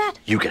even have that.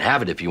 You can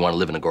have it if you want to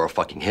live in Agora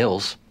fucking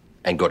Hills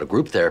and go to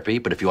group therapy,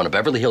 but if you want a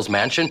Beverly Hills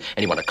mansion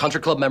and you want a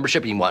country club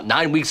membership and you want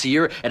 9 weeks a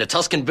year and a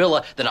Tuscan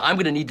villa, then I'm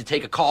going to need to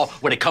take a call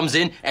when it comes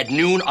in at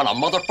noon on a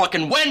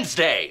motherfucking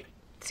Wednesday.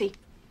 See,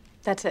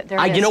 that's it. There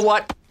it is. You know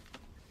what?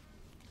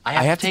 I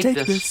have to take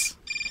this.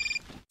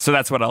 So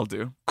that's what I'll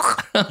do.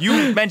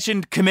 You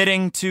mentioned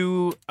committing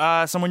to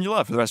someone you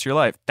love for the rest of your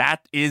life.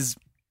 That is,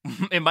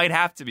 it might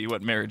have to be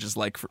what marriage is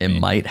like for me. It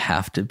might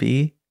have to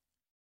be.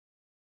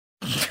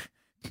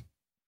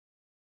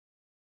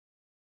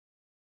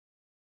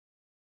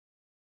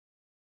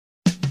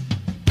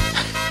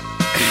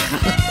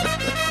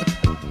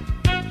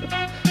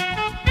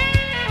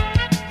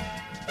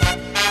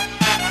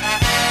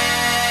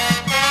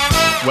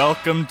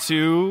 Welcome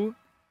to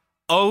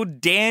Oh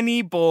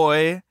Danny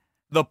Boy,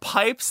 the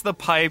pipes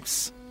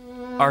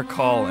are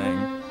calling.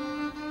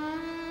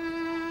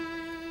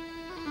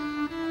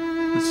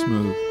 It's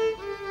smooth.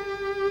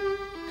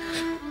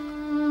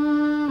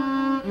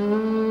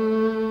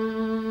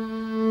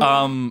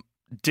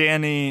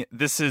 Danny,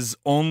 this is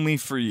only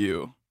for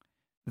you.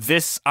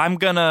 I'm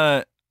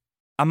gonna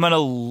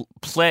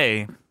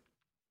play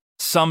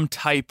some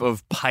type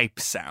of pipe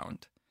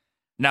sound.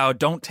 Now,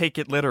 don't take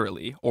it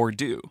literally, or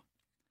do.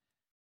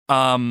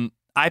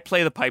 I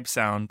play the pipe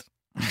sound.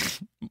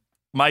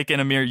 Mike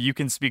and Amir, you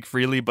can speak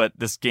freely, but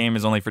this game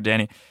is only for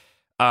Danny.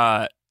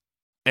 And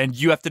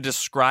you have to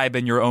describe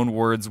in your own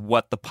words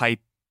what the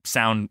pipe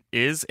sound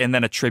is and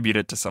then attribute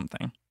it to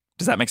something.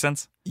 Does that make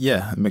sense?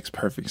 Yeah, it makes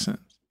perfect sense.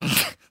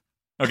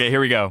 Okay,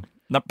 here we go.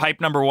 Pipe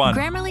number 1.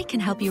 Grammarly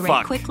can help you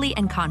write quickly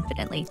and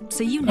confidently,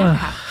 so you never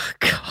have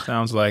to.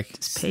 Sounds like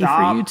pay for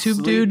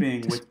YouTube,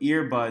 dude. With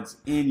earbuds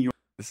in your.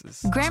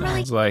 Grammarly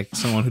sounds like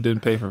someone who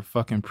didn't pay for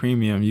fucking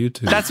premium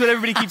YouTube. That's what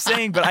everybody keeps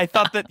saying, but I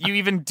thought that you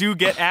even do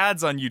get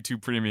ads on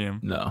YouTube Premium.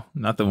 No,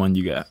 not the one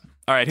you got.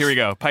 All right, here we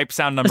go. Pipe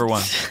sound number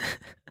 1.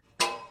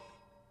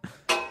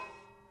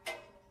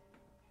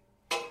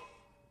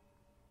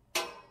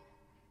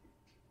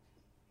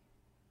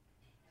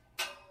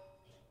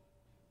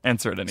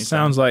 Answer it anytime.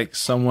 Sounds like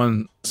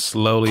someone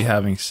slowly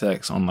having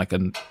sex on like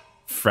a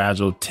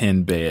fragile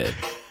tin bed.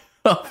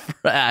 A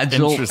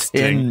fragile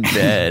tin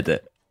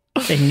bed.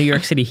 A New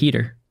York City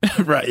heater.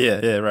 Right,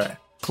 yeah, right.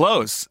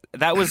 Close.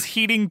 That was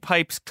heating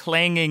pipes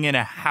clanging in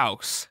a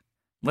house.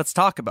 Let's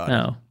talk about it.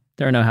 No,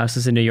 there are no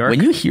houses in New York.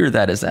 When you hear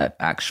that, is that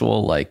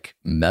actual like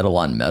metal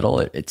on metal?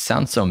 It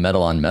sounds so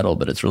metal on metal,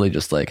 but it's really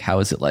just like, how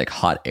is it like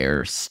hot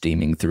air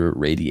steaming through a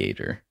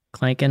radiator?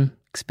 Clanking,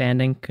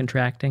 expanding,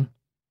 contracting.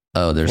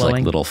 Oh, there's flowing,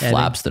 like little ebbing.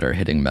 flaps that are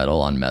hitting metal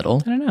on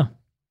metal. I don't know.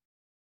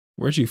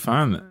 Where'd you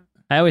find that?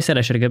 I always said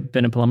I should have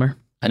been a plumber.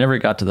 I never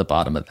got to the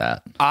bottom of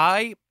that.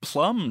 I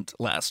plumbed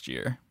last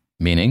year.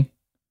 Meaning?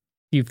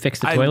 You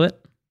fixed the toilet?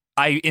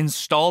 I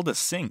installed a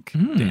sink,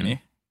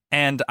 Danny.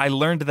 And I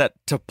learned that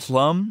to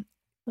plumb,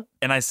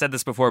 and I said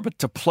this before, but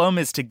to plumb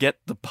is to get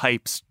the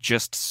pipes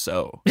just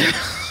so.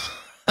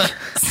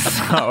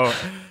 So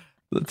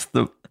that's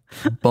the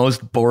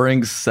most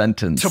boring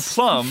sentence. To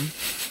plumb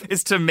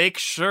is to make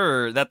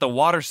sure that the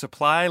water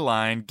supply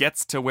line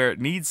gets to where it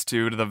needs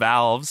to the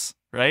valves,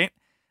 right?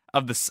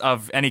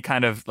 of any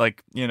kind of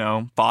like,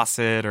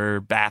 faucet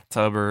or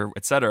bathtub or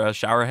etc.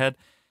 shower head.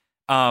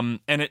 And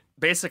it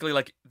basically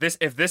like this.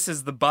 If this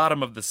is the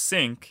bottom of the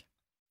sink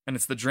and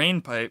it's the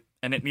drain pipe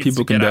and it needs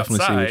People to can get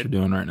definitely see what outside,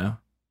 you're doing right now.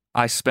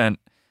 I spent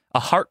a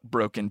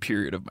heartbroken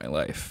period of my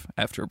life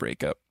after a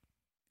breakup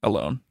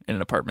alone in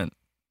an apartment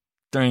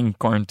during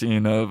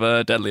quarantine of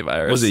a deadly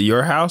virus. Was it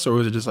your house or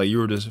was it just like you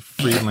were just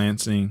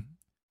freelancing,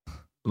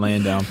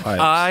 laying down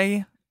pipes?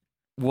 I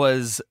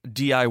was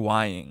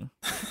DIYing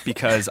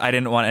because I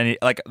didn't want any,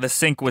 like the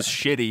sink was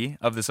shitty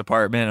of this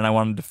apartment and I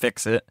wanted to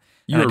fix it.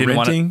 You were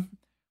renting?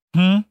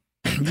 You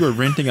were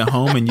renting a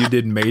home and you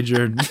did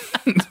major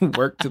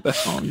work to the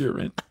home you were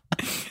renting?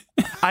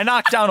 I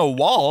knocked down a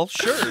wall,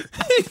 sure.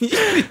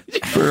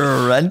 For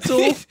a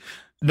rental?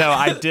 No,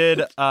 I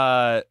did.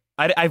 I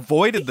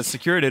voided the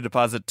security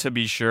deposit to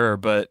be sure,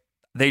 but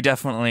they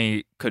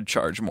definitely could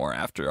charge more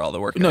after all the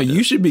work. No,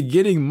 you should be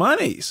getting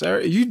money,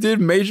 sir. You did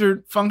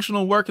major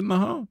functional work in the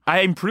home. I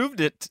improved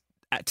it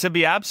to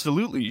be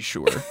absolutely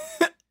sure.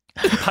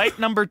 Pipe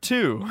number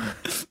 2.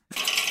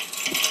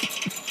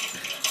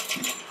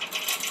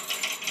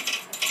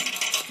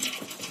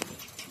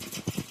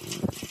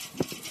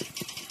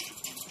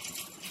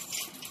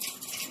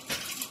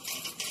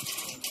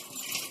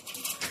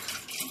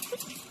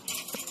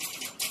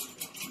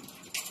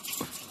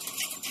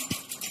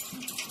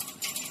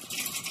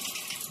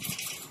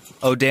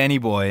 Oh, Danny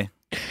boy,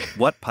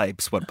 what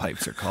pipes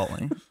are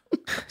calling?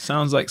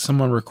 Sounds like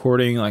someone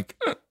recording like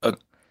a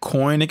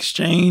coin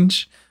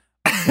exchange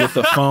with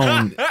a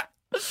phone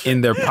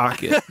in their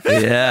pocket.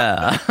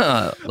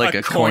 Yeah. Like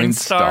a coin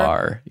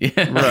star.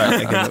 Yeah.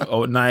 Right. Like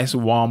a nice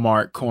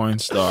Walmart coin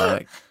star.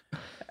 Like,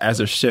 as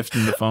they're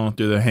shifting the phone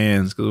through their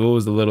hands.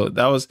 Because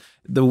that was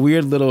the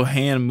weird little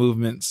hand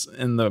movements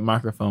in the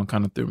microphone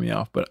kind of threw me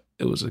off, but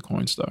it was a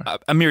Coinstar.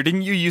 Amir,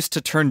 didn't you used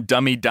to turn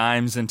dummy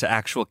dimes into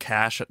actual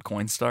cash at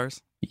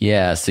Coinstars?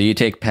 Yeah, so you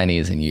take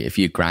pennies and if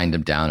you grind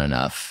them down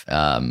enough,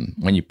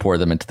 when you pour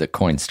them into the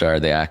Coinstar,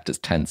 they act as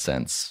 10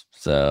 cents.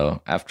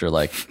 So after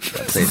like,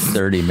 let's say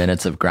 30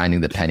 minutes of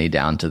grinding the penny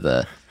down to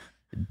the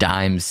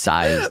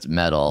dime-sized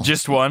metal.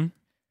 Just one?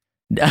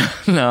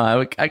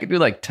 No, I could do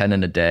like 10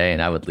 in a day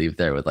and I would leave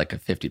there with like a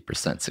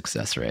 50%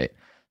 success rate.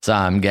 So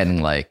I'm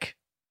getting like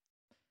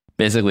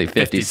basically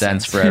 50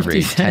 cents for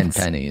every 10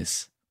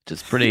 pennies.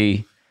 Just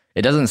pretty,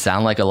 it doesn't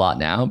sound like a lot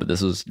now, but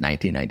this was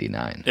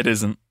 1999. It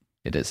isn't.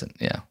 It isn't.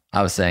 Yeah.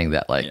 I was saying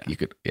that like you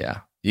could,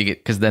 you get,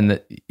 because then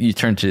you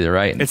turn to the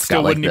right and it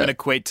still wouldn't even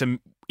equate to,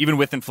 even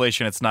with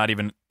inflation, it's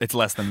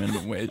less than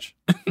minimum wage.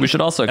 We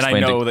should also explain.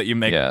 And I know that you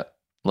make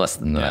less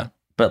than that.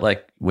 But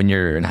like when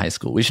you're in high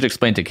school, we should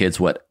explain to kids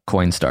what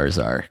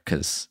Coinstars are,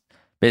 because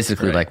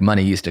basically like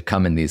money used to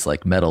come in these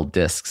like metal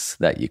discs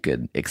that you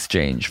could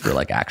exchange for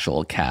like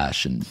actual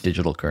cash and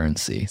digital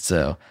currency.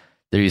 So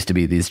there used to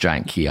be these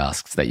giant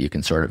kiosks that you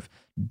can sort of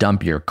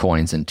dump your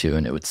coins into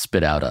and it would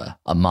spit out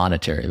a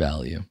monetary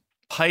value.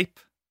 Pipe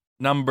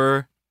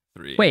number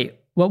 3. Wait,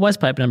 what was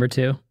pipe number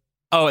 2?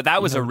 Oh,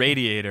 that was a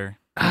radiator.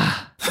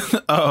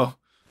 Oh.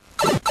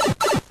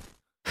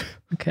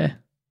 Okay.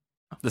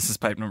 This is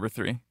pipe number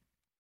 3.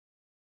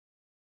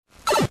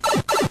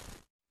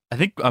 I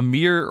think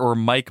Amir or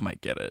Mike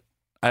might get it.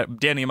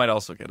 Danny might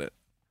also get it.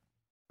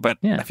 But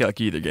I feel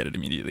like you either get it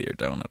immediately or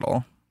don't at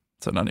all.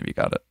 So none of you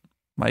got it.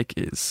 Mike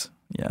is,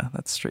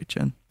 that's straight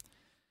gin.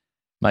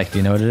 Mike, do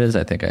you know what it is?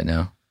 I think I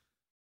know.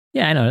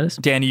 Yeah, I know it is.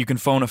 Danny, you can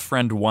phone a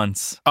friend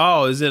once.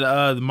 Oh, is it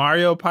the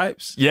Mario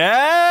pipes?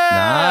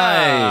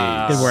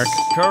 Yeah! Nice. Good work.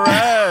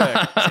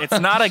 Correct. It's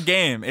not a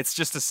game. It's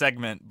just a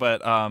segment,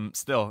 but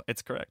still,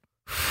 it's correct.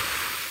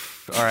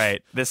 All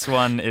right. This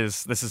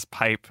is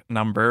pipe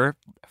number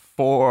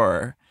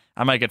 4.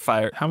 I might get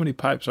fired. How many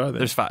pipes are there?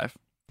 There's 5.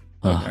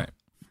 Oh. All right.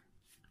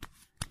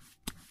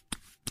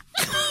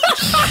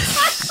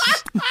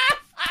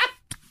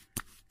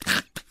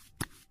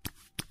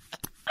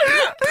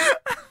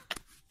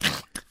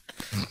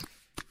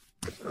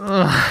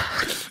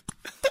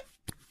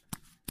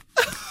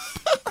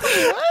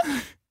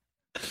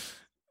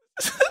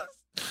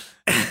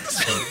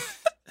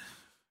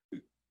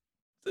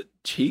 The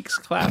cheeks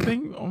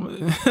clapping?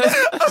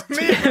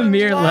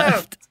 Amir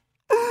left.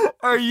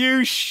 Are you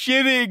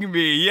shitting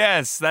me?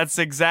 Yes, that's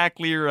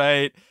exactly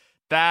right.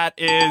 That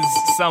is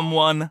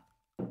someone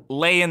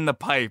laying the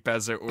pipe,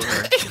 as it were.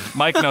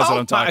 Mike knows what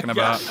I'm talking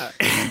about.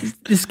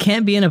 This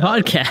can't be in a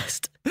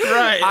podcast.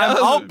 Right.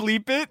 I'll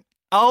bleep it.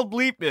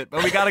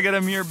 But we got to get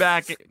Amir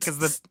back,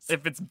 because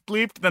if it's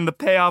bleeped, then the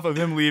payoff of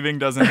him leaving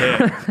doesn't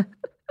hit.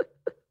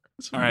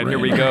 All right, here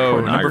we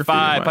go. Number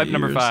 5, pipe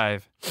number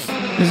 5.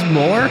 There's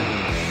more?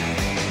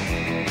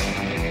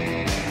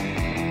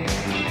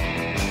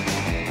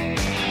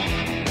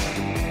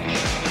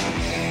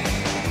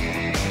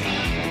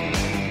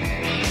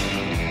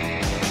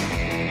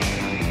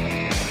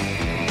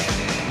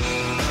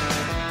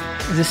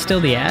 Is this still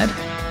the ad?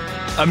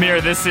 Amir,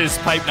 this is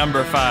pipe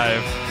number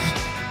 5.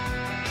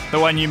 The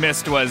one you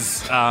missed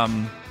was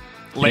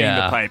laying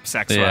the pipe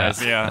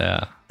sex-wise.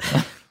 Yeah.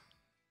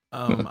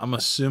 I'm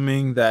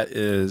assuming that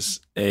is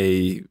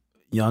a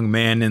young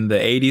man in the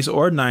 80s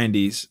or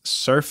 90s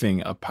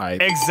surfing a pipe.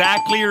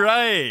 Exactly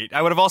right.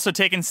 I would have also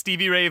taken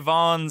Stevie Ray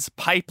Vaughan's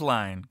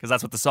Pipeline, because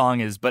that's what the song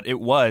is, but it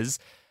was,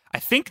 I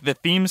think, the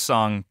theme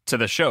song to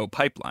the show,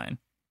 Pipeline.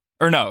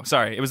 Or no,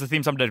 sorry, it was the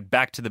theme song to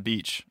Back to the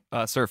Beach,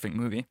 surfing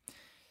movie.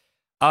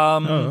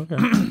 Okay.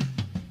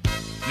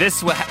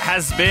 This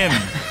has been,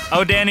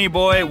 oh, Danny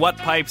boy, what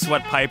pipes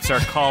are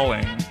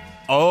calling?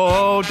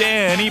 Oh,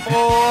 Danny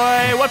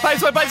boy, what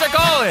pipes are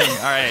calling?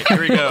 All right,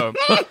 here we go.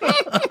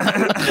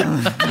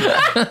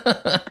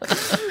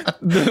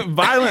 The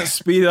violent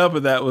speed up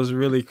of that was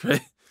really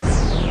crazy.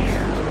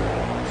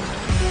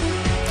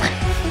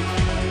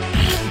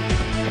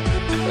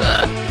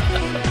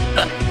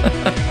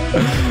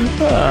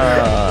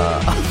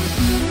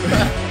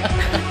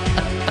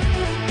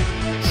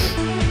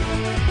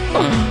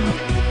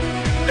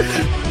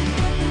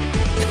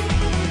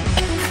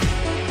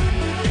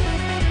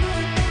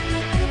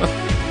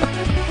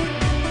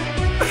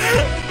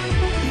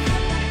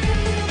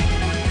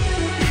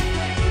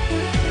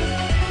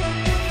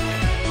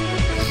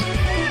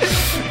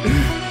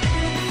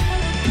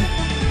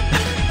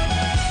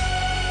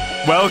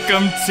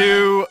 Welcome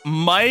to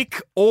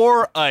Mike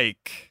or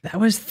Ike. That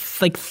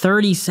was like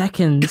 30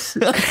 seconds.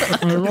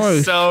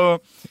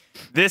 So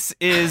this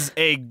is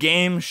a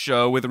game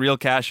show with real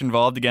cash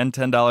involved. Again,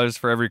 $10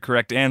 for every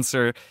correct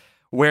answer,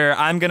 where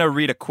I'm going to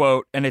read a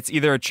quote, and it's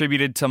either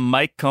attributed to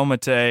Mike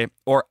Komite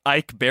or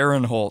Ike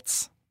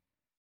Barinholtz.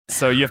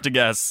 So you have to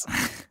guess.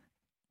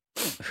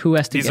 Who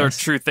has to These guess? are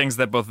true things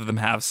that both of them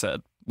have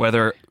said,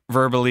 whether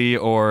verbally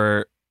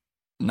or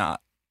not.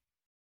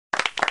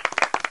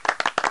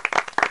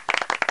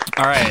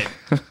 All right.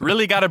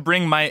 Really got to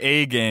bring my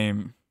A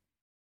game.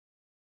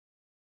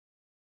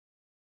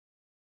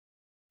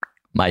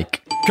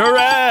 Mike.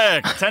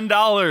 Correct.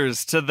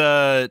 $10 to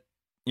the,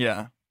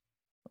 yeah.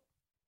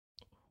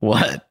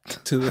 What?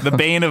 To The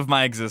bane of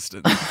my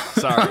existence.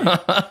 Sorry.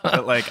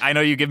 But like, I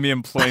know you give me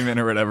employment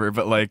or whatever,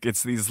 but like,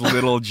 it's these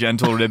little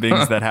gentle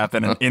ribbings that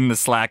happen in the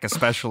Slack,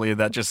 especially,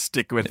 that just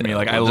stick with me.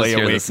 Like, I lay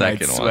awake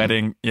nights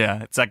sweating.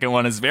 Yeah. Second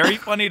one is very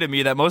funny to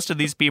me that most of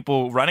these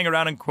people running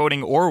around and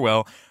quoting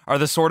Orwell are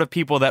the sort of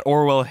people that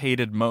Orwell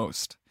hated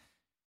most.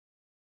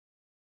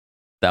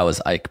 That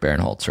was Ike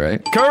Barinholtz,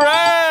 right?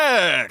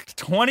 Correct.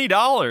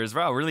 $20.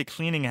 Wow, really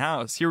cleaning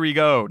house. Here we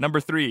go. Number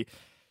 3.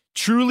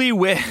 Truly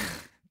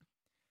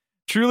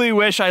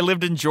wish I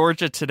lived in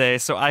Georgia today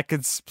so I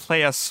could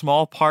play a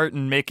small part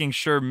in making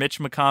sure Mitch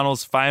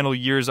McConnell's final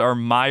years are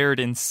mired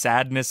in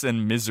sadness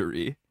and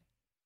misery.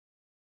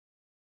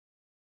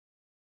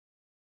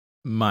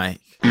 Mike.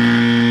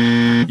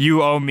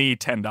 You owe me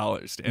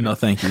 $10, Danny. No,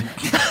 thank you.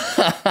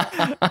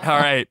 All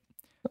right.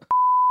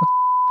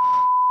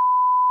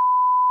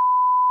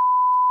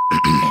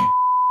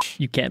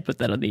 You can't put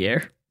that on the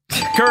air.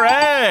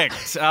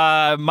 Correct.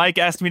 Mike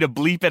asked me to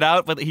bleep it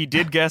out, but he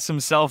did guess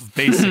himself,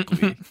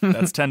 basically.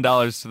 That's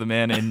 $10 to the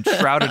man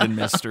enshrouded in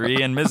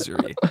mystery and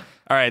misery. All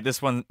right,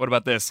 this one, what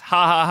about this?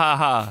 Ha ha ha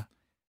ha.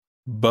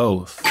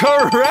 Both.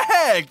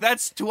 Correct.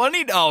 That's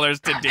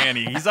 $20 to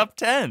Danny. He's up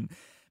 10.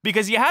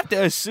 Because you have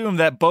to assume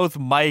that both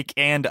Mike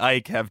and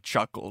Ike have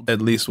chuckled.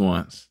 At least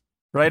once.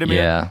 Right, Amir?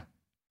 Yeah.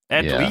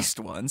 At least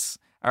once.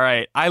 All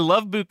right. I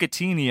love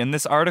Bucatini, and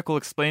this article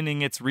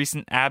explaining its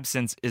recent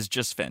absence is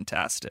just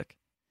fantastic.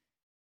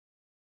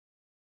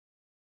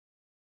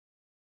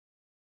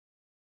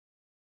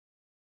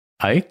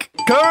 Ike?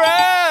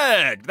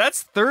 Correct!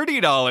 That's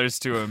 $30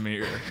 to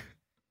Amir.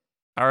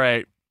 All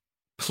right.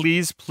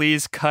 Please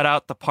cut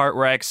out the part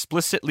where I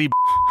explicitly...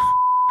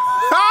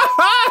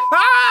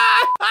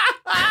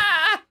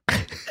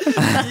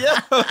 Yo!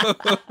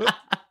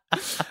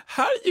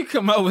 How did you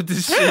come up with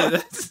this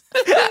shit?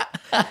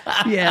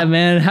 Yeah,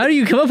 man. How do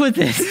you come up with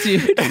this,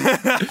 dude?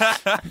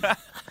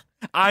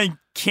 I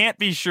can't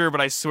be sure,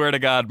 but I swear to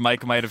God,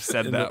 Mike might have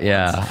said that.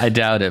 Yeah, once. I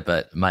doubt it,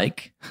 but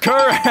Mike?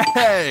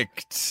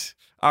 Correct!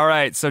 All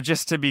right, so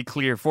just to be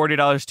clear,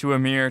 $40 to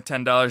Amir,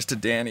 $10 to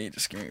Danny.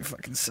 Just give me a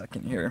fucking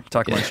second here.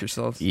 Talk amongst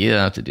yourselves. You don't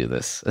have to do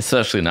this,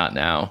 especially not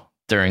now,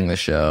 during the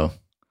show,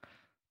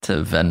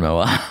 to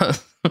Venmo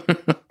us.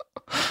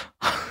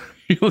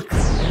 You look...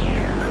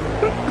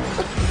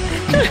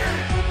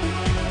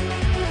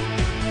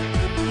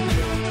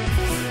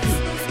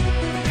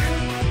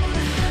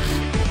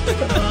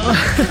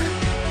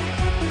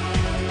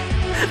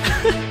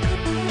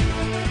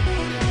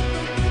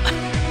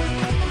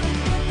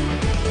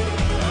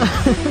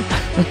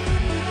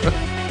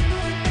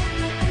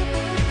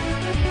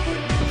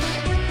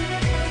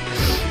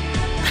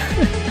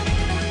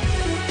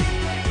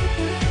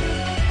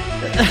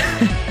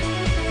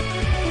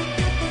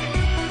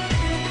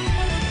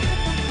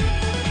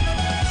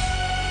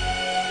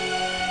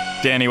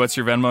 Danny, what's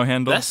your Venmo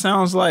handle? That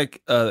sounds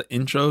like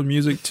intro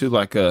music to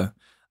like a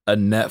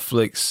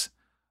Netflix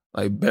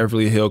like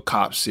Beverly Hill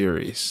Cop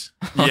series.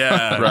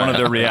 Yeah, right. one of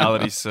their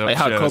reality shows. Like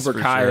how Cobra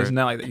Kai sure. is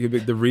now, like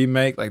the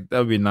remake. Like that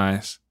would be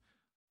nice.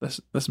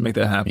 Let's make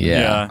that happen.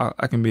 Yeah.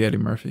 I can be Eddie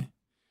Murphy.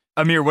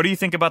 Amir, what do you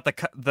think about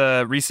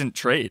the recent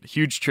trade?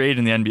 Huge trade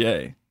in the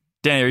NBA.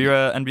 Danny, are you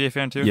an NBA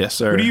fan too? Yes,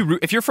 sir. Who do you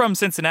if you're from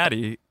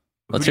Cincinnati?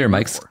 Let's hear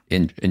Mike's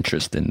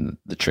interest in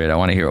the trade. I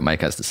want to hear what Mike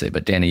has to say,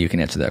 but Danny, you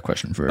can answer that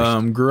question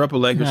first. Grew up a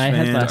Lakers I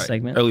had fan, last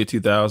segment. early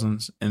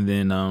 2000s, and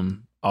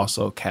then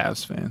also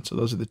Cavs fan. So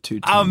those are the two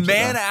teams. A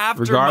man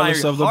after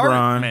regardless my of heart,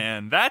 LeBron,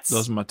 man.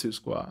 those are my two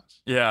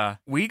squads. Yeah.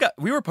 We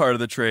were part of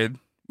the trade.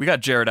 We got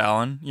Jared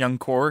Allen, young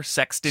core,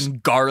 Sexton,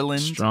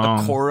 Garland,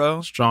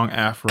 Okoro. Strong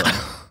afro.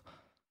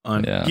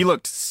 He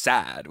looked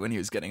sad when he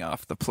was getting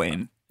off the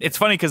plane. It's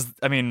funny because,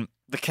 I mean,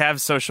 the Cavs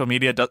social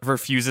media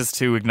refuses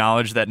to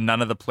acknowledge that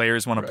none of the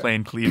players want to play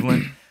in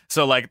Cleveland.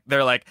 So, like,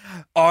 they're like,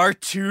 our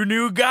two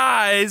new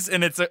guys.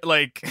 And it's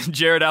like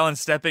Jared Allen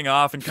stepping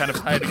off and kind of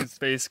hiding his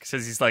face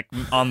because he's like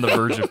on the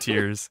verge of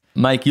tears.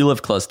 Mike, you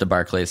live close to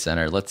Barclays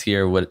Center. Let's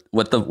hear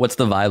what's the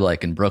vibe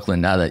like in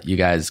Brooklyn now that you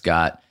guys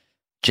got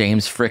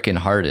James frickin'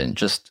 Harden.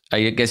 Just,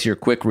 I guess, your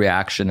quick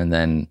reaction and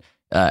then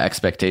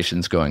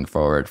expectations going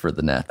forward for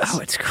the Nets. Oh,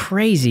 it's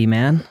crazy,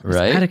 man.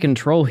 Right? It's out of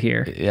control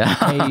here.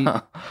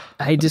 Yeah.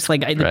 I just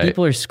like, the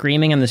people are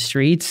screaming on the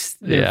streets.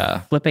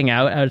 They're flipping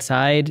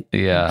outside.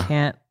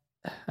 Yeah.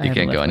 I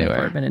can't go anywhere.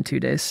 Apartment in 2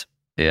 days.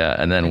 Yeah.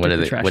 And then what do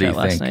you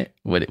think? Night.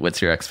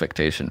 What's your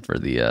expectation for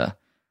the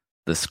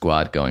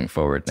squad going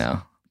forward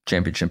now?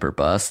 Championship or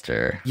bust?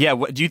 Or yeah.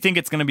 Do you think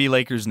it's going to be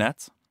Lakers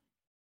Nets?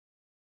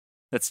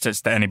 That's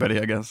just anybody,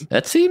 I guess.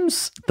 That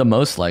seems the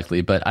most likely,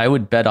 but I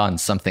would bet on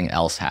something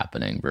else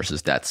happening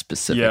versus that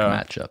specific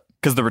matchup.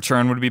 Because the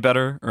return would be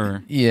better,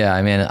 or yeah,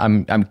 I mean,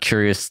 I'm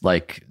curious.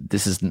 Like,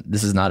 this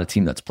is not a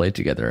team that's played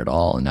together at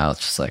all, and now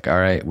it's just like,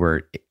 all right,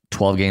 we're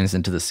 12 games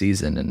into the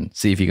season, and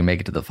see if you can make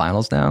it to the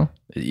finals. Now,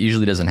 it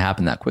usually doesn't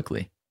happen that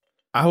quickly.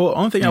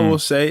 Only thing I will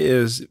say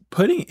is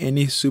putting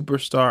any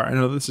superstar. I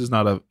know this is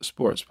not a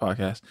sports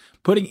podcast.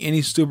 Putting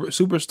any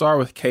superstar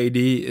with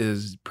KD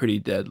is pretty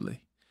deadly.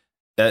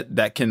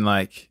 That can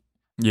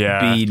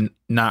be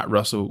not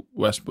Russell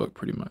Westbrook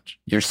pretty much.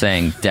 You're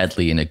saying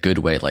deadly in a good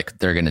way, like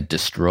they're going to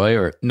destroy,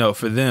 or no,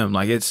 for them,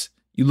 like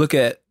you look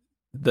at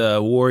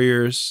the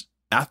Warriors.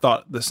 I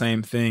thought the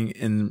same thing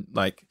in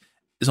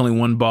it's only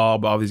one ball,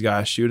 but all these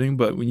guys shooting.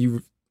 But when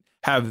you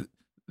have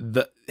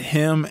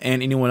him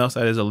and anyone else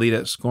that is elite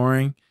at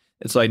scoring,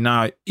 it's like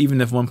now even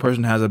if one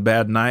person has a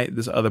bad night,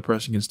 this other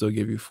person can still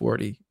give you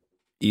 40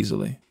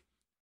 easily.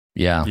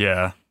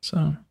 Yeah.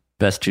 So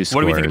best two scorers.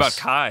 What do we think about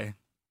Kai?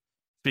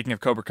 Speaking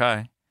of Cobra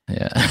Kai.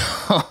 Yeah.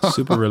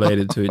 Super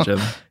related to each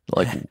other.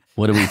 Like,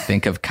 what do we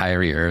think of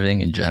Kyrie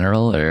Irving in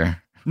general,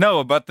 or? No,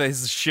 about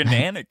his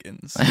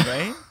shenanigans,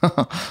 right?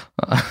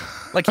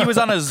 Like he was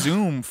on a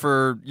Zoom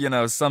for,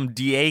 some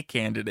DA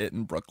candidate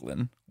in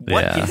Brooklyn.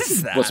 What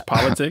is that? What's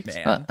politics?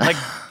 Man? Like,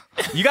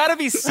 you got to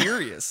be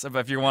serious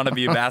if you want to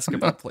be a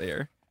basketball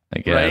player. I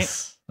guess.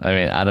 Right? I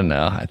mean, I don't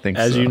know. I think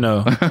as you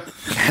know.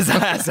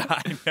 as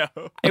I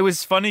know. It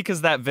was funny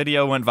because that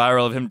video went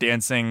viral of him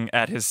dancing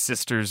at his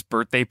sister's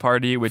birthday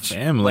party, which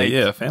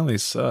family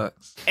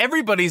sucks.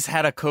 Everybody's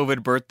had a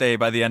COVID birthday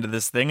by the end of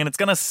this thing, and it's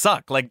going to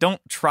suck. Like, don't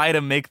try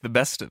to make the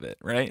best of it,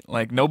 right?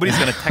 Like, nobody's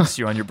going to text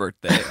you on your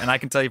birthday, and I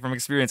can tell you from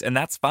experience, and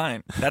that's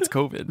fine. That's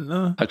COVID.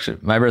 No. Actually,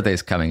 my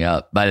birthday's coming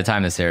up. By the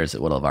time this airs,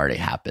 it will have already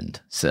happened.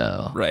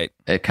 So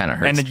it kind of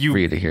hurts for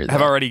you to hear that.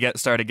 Have already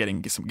started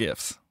getting some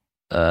gifts.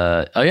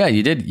 Oh yeah,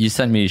 you did. You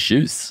sent me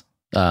shoes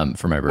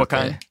for my birthday. What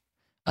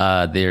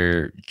kind?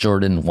 They're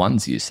Jordan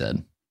 1s, you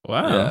said.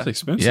 Wow, that's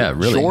expensive. Yeah,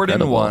 really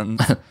Jordan incredible.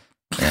 1s.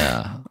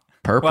 Yeah,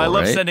 purple. Well, I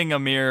love right? sending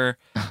Amir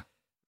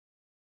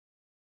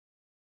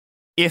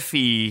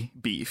iffy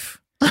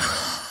beef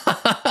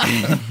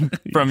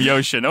from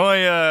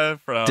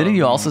Yoshinoya. Didn't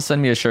you also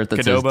send me a shirt that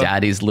Qdoba? says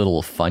 "Daddy's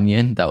Little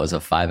Funyun"? That was a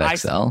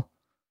 5XL.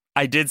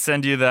 I did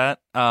send you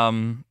that.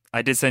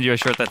 I did send you a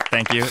shirt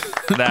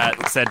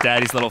that said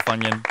 "Daddy's Little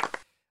Funyun."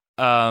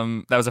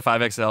 That was a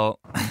 5XL.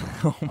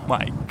 Oh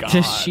my god!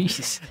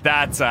 Jeez.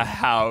 That's a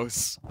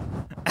house.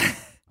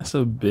 That's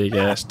a big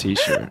ass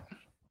t-shirt.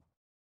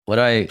 What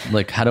do I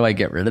like? How do I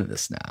get rid of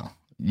this now?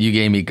 You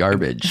gave me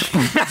garbage.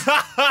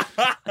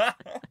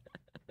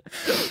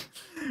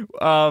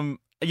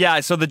 Yeah.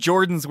 So the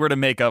Jordans were to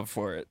make up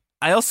for it.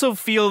 I also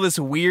feel this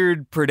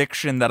weird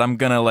prediction that I'm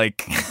gonna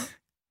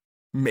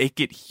make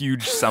it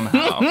huge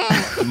somehow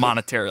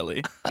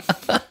monetarily,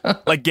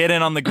 like get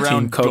in on the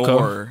ground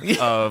door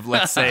of,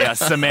 let's say, a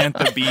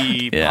Samantha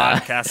Bee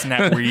podcast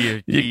network.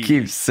 You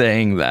keep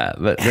saying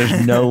that, but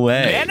there's no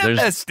way.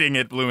 Manifesting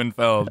it,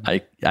 Blumenfeld.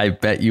 I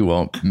bet you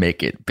won't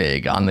make it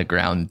big on the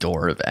ground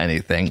door of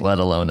anything, let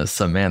alone a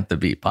Samantha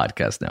Bee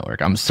podcast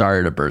network. I'm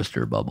sorry to burst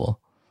your bubble.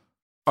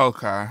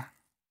 Okay.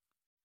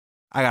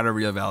 I got to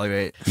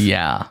reevaluate.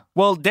 Yeah.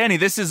 Well, Danny,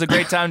 this is a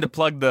great time to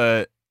plug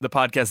the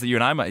podcast that you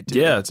and I might do.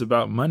 Yeah, it's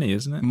about money,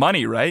 isn't it?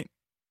 Money, right?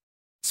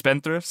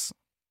 Spendthrifts.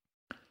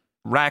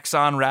 Racks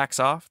on, racks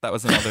off. That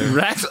was another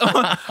Racks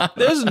on.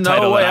 There's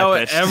no way I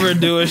would ever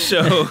do a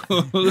show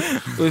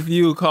with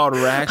you called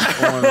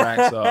Racks on,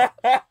 Racks off.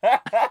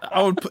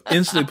 I would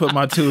instantly put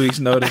my 2 weeks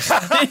notice.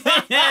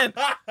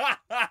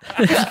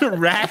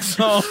 Racks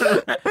on.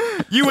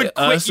 You would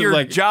quit your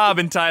like, job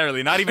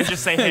entirely, not even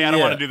just say, hey, I don't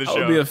want to do the show. I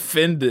would be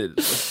offended.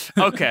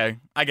 Okay,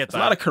 I get that.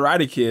 There's a lot of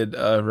Karate Kid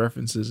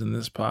references in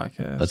this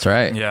podcast. That's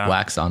right. Yeah.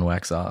 Wax on,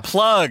 wax off.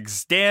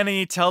 Plugs.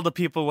 Danny, tell the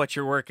people what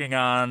you're working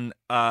on.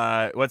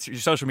 What's your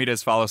social media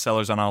is Follow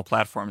Sellers on all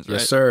platforms, right?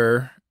 Yes,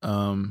 sir.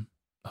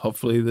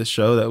 Hopefully the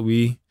show that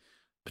we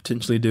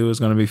potentially do is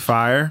going to be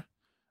fire.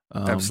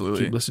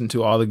 Absolutely. Keep listening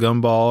to all the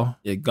Gumball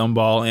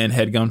and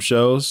Headgum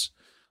shows.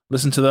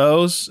 Listen to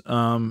those.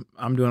 I'm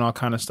doing all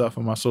kind of stuff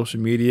on my social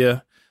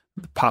media.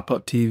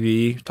 Pop-up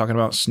TV, talking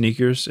about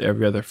sneakers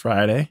every other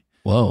Friday.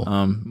 Whoa.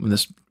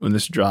 When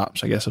this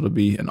drops, I guess it'll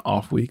be an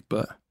off week,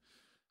 but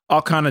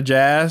all kind of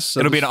jazz.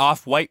 So it'll be an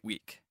off-white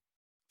week.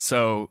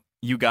 So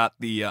you got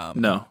the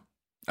no.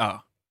 Oh.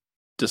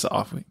 Just an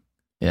off week.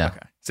 Yeah. Okay.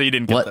 So you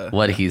didn't get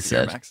what he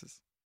said.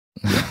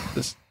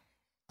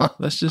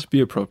 Let's just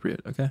be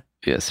appropriate, okay?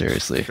 Yeah,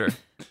 seriously. Sure.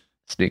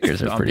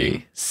 Sneakers are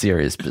pretty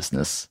serious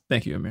business.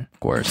 Thank you, Amir. Of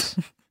course.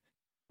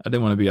 I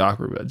didn't want to be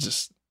awkward, but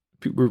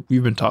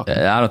we've been talking.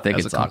 I don't think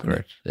it's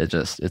awkward.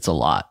 It's a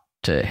lot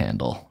to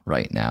handle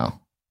right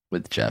now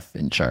with Jeff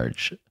in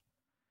charge.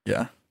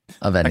 Yeah.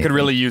 Of anything. I could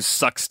really use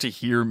Sucks to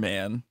Hear,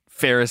 man.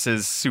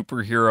 Ferris's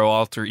superhero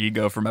alter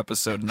ego from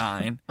episode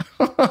 9.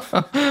 What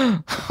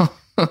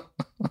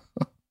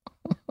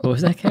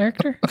was that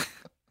character?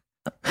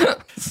 You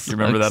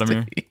remember that,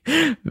 Amir?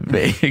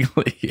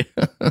 Vaguely.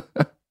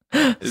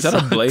 Is that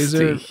a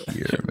blazer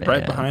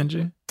right behind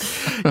you?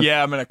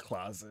 Yeah, I'm in a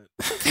closet.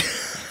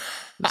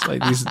 It's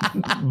like these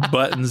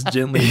buttons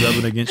gently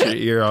rubbing against your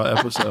ear all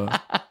episode.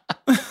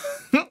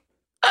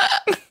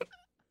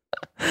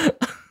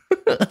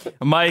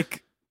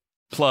 Mike,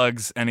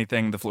 plugs,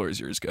 anything, the floor is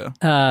yours, go.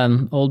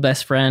 Old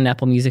Best Friend,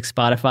 Apple Music,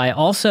 Spotify.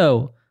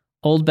 Also,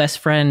 Old Best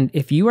Friend,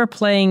 if you are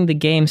playing the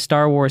game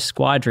Star Wars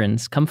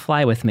Squadrons, come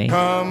fly with me.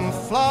 Come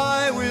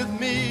fly with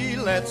me,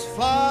 let's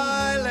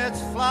fly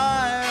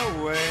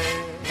away.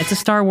 It's a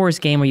Star Wars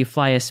game where you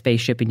fly a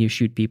spaceship and you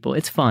shoot people.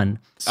 It's fun.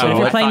 So if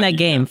you're playing that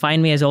game,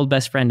 find me as Old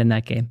Best Friend in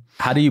that game.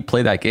 How do you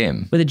play that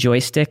game? With a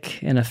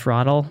joystick and a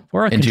throttle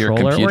or a Into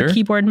controller your or a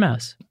keyboard and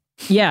mouse.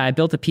 Yeah, I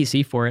built a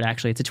PC for it,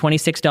 actually. It's a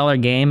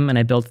 $26 game, and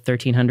I built a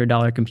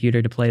 $1,300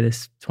 computer to play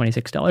this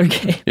 $26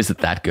 game. Is it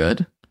that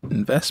good?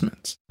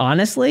 Investments.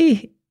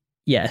 Honestly,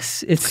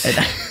 yes. It's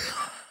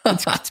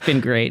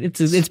been great.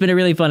 It's been a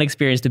really fun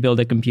experience to build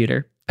a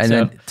computer. And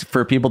then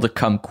for people to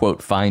come,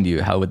 quote, find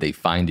you, how would they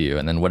find you?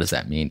 And then what does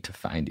that mean to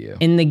find you?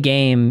 In the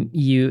game,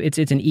 it's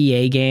an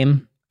EA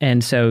game.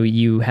 And so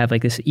you have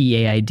like this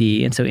EA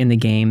ID. And so in the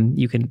game,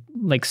 you can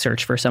like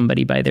search for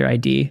somebody by their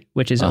ID,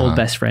 which is Old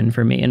Best Friend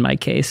for me in my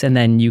case. And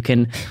then you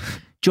can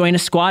join a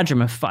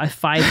squadron, a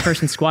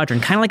five-person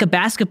squadron, kind of like a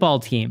basketball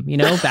team,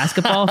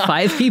 basketball,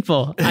 5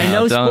 people. I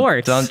know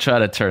sports. Don't try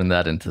to turn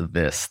that into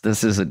this.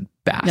 This isn't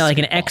basketball. No, like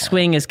an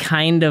X-Wing is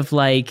kind of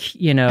like,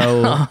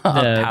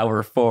 the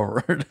power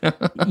forward.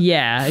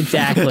 Yeah,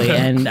 exactly.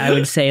 And I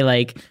would say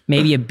like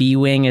maybe a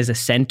B-Wing is a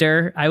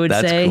center, I would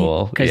say.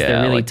 Cool. Because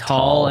they're really like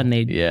tall and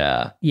they...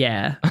 Yeah.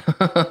 Yeah.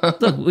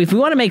 Look, if we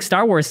want to make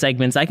Star Wars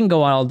segments, I can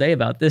go on all day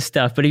about this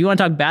stuff. But if you want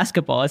to talk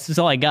basketball, that's just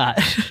all I got.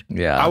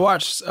 Yeah. I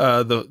watched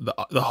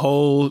the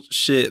whole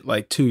shit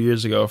like 2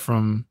 years ago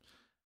from...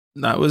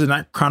 was it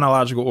not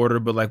chronological order,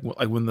 but like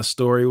when the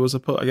story was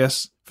I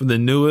guess from the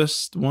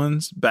newest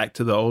ones back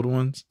to the old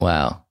ones.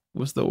 Wow.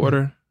 What's the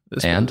order?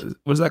 And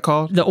what's that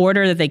called? The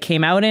order that they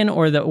came out in,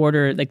 or the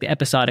order like the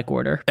episodic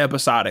order?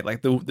 Episodic,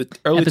 like the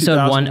early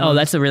episode 1. Oh,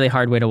 that's a really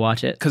hard way to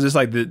watch it because it's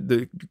like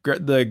the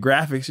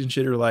graphics and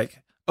shit are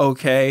like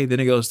okay, then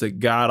it goes to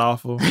god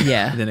awful.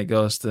 Yeah, then it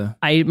goes to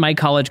my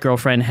college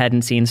girlfriend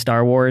hadn't seen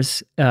Star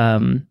Wars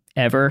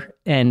ever,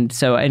 and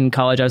so in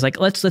college I was like,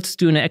 let's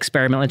do an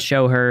experiment. Let's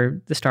show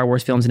her the Star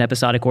Wars films in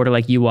episodic order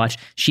like you watch.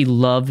 She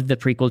loved the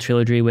prequel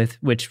trilogy,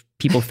 which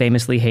people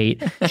famously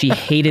hate. She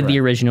hated the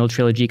original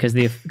trilogy because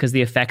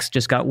the effects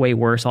just got way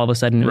worse all of a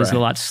sudden. It was a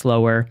lot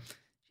slower.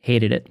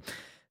 Hated it.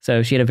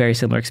 So she had a very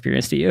similar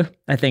experience to you.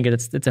 I think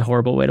it's a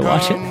horrible way to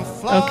watch it.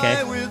 Okay.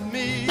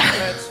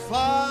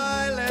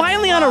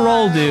 Finally on a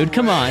roll, dude.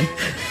 Come on.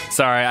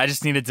 Sorry, I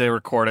just needed to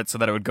record it so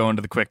that it would go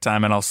into the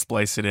QuickTime, and I'll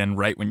splice it in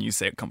right when you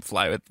say "Come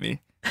fly with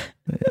me."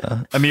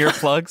 Yeah. Amir,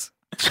 plugs.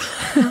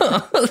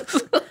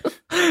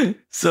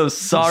 So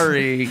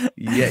sorry,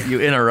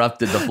 you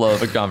interrupted the flow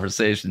of a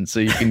conversation, so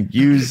you can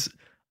use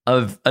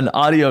an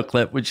audio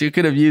clip, which you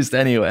could have used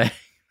anyway.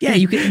 Yeah,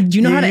 you could. Do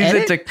you know how to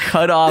edit? Use it to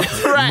cut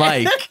off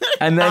Mike,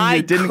 and then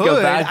you didn't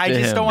go back to him. I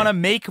just don't want to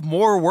make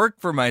more work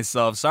for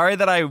myself. Sorry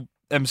that I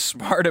am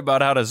smart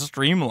about how to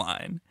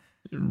streamline.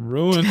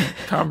 Ruin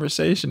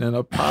conversation in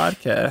a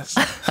podcast.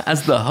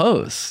 As the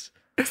host,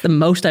 it's the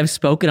most I've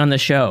spoken on the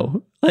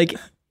show, like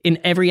in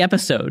every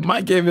episode.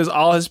 Mike gave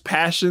all his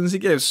passions. He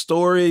gave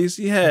stories.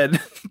 He had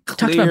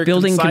talked about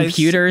building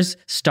computers,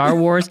 Star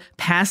Wars,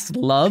 past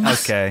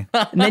loves. Okay,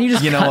 and then you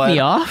just cut me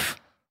off.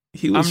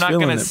 I'm not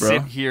gonna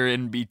sit here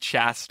and be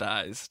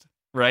chastised.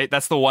 Right?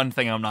 That's the one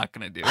thing I'm not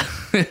gonna do.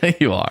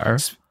 You are.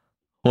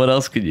 What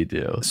else could you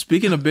do?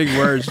 Speaking of big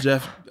words,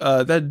 Jeff,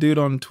 that dude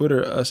on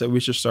Twitter said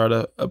we should start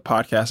a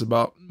podcast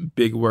about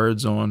big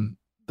words on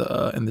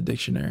in the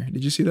dictionary.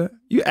 Did you see that?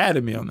 You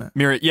added me on that.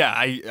 Yeah,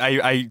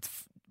 I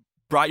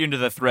brought you into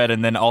the thread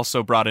and then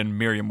also brought in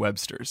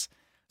Merriam-Webster's.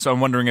 So I'm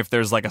wondering if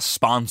there's like a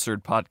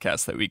sponsored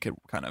podcast that we could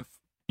kind of,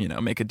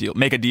 make a deal,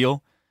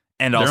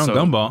 and They're also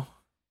on Gumball.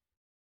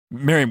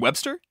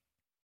 Merriam-Webster.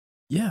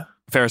 Yeah.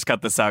 Ferris,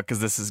 cut this out because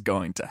this is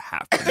going to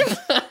happen.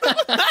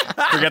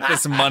 Forget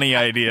this money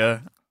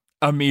idea.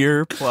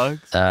 Amir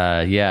plugs.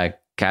 Yeah,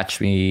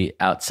 catch me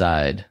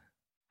outside.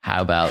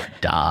 How about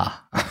da?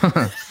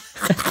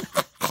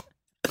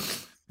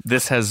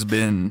 This has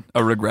been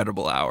a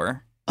regrettable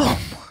hour. Oh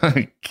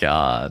my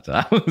God,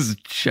 I was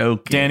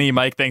joking. Danny,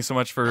 Mike, thanks so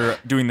much for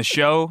doing the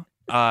show.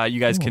 You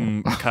guys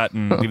can cut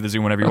and leave the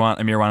Zoom whenever you want.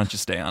 Amir, why don't you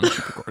stay on?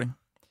 Keep recording.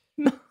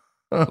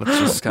 Let's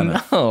just kind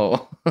of.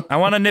 No. I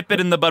want to nip it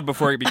in the bud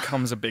before it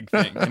becomes a big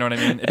thing. You know what I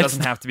mean? It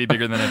doesn't have to be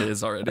bigger than it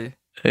is already.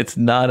 It's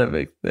not a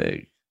big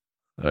thing.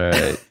 All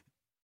right.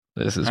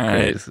 This is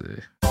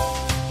crazy.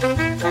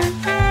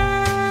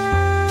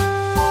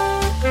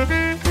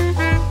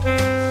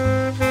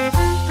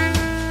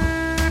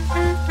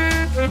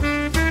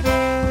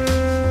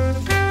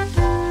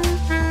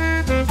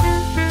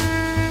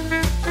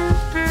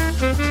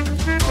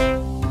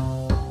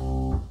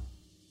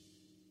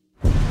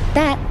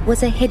 That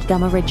was a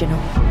HeadGum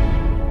original.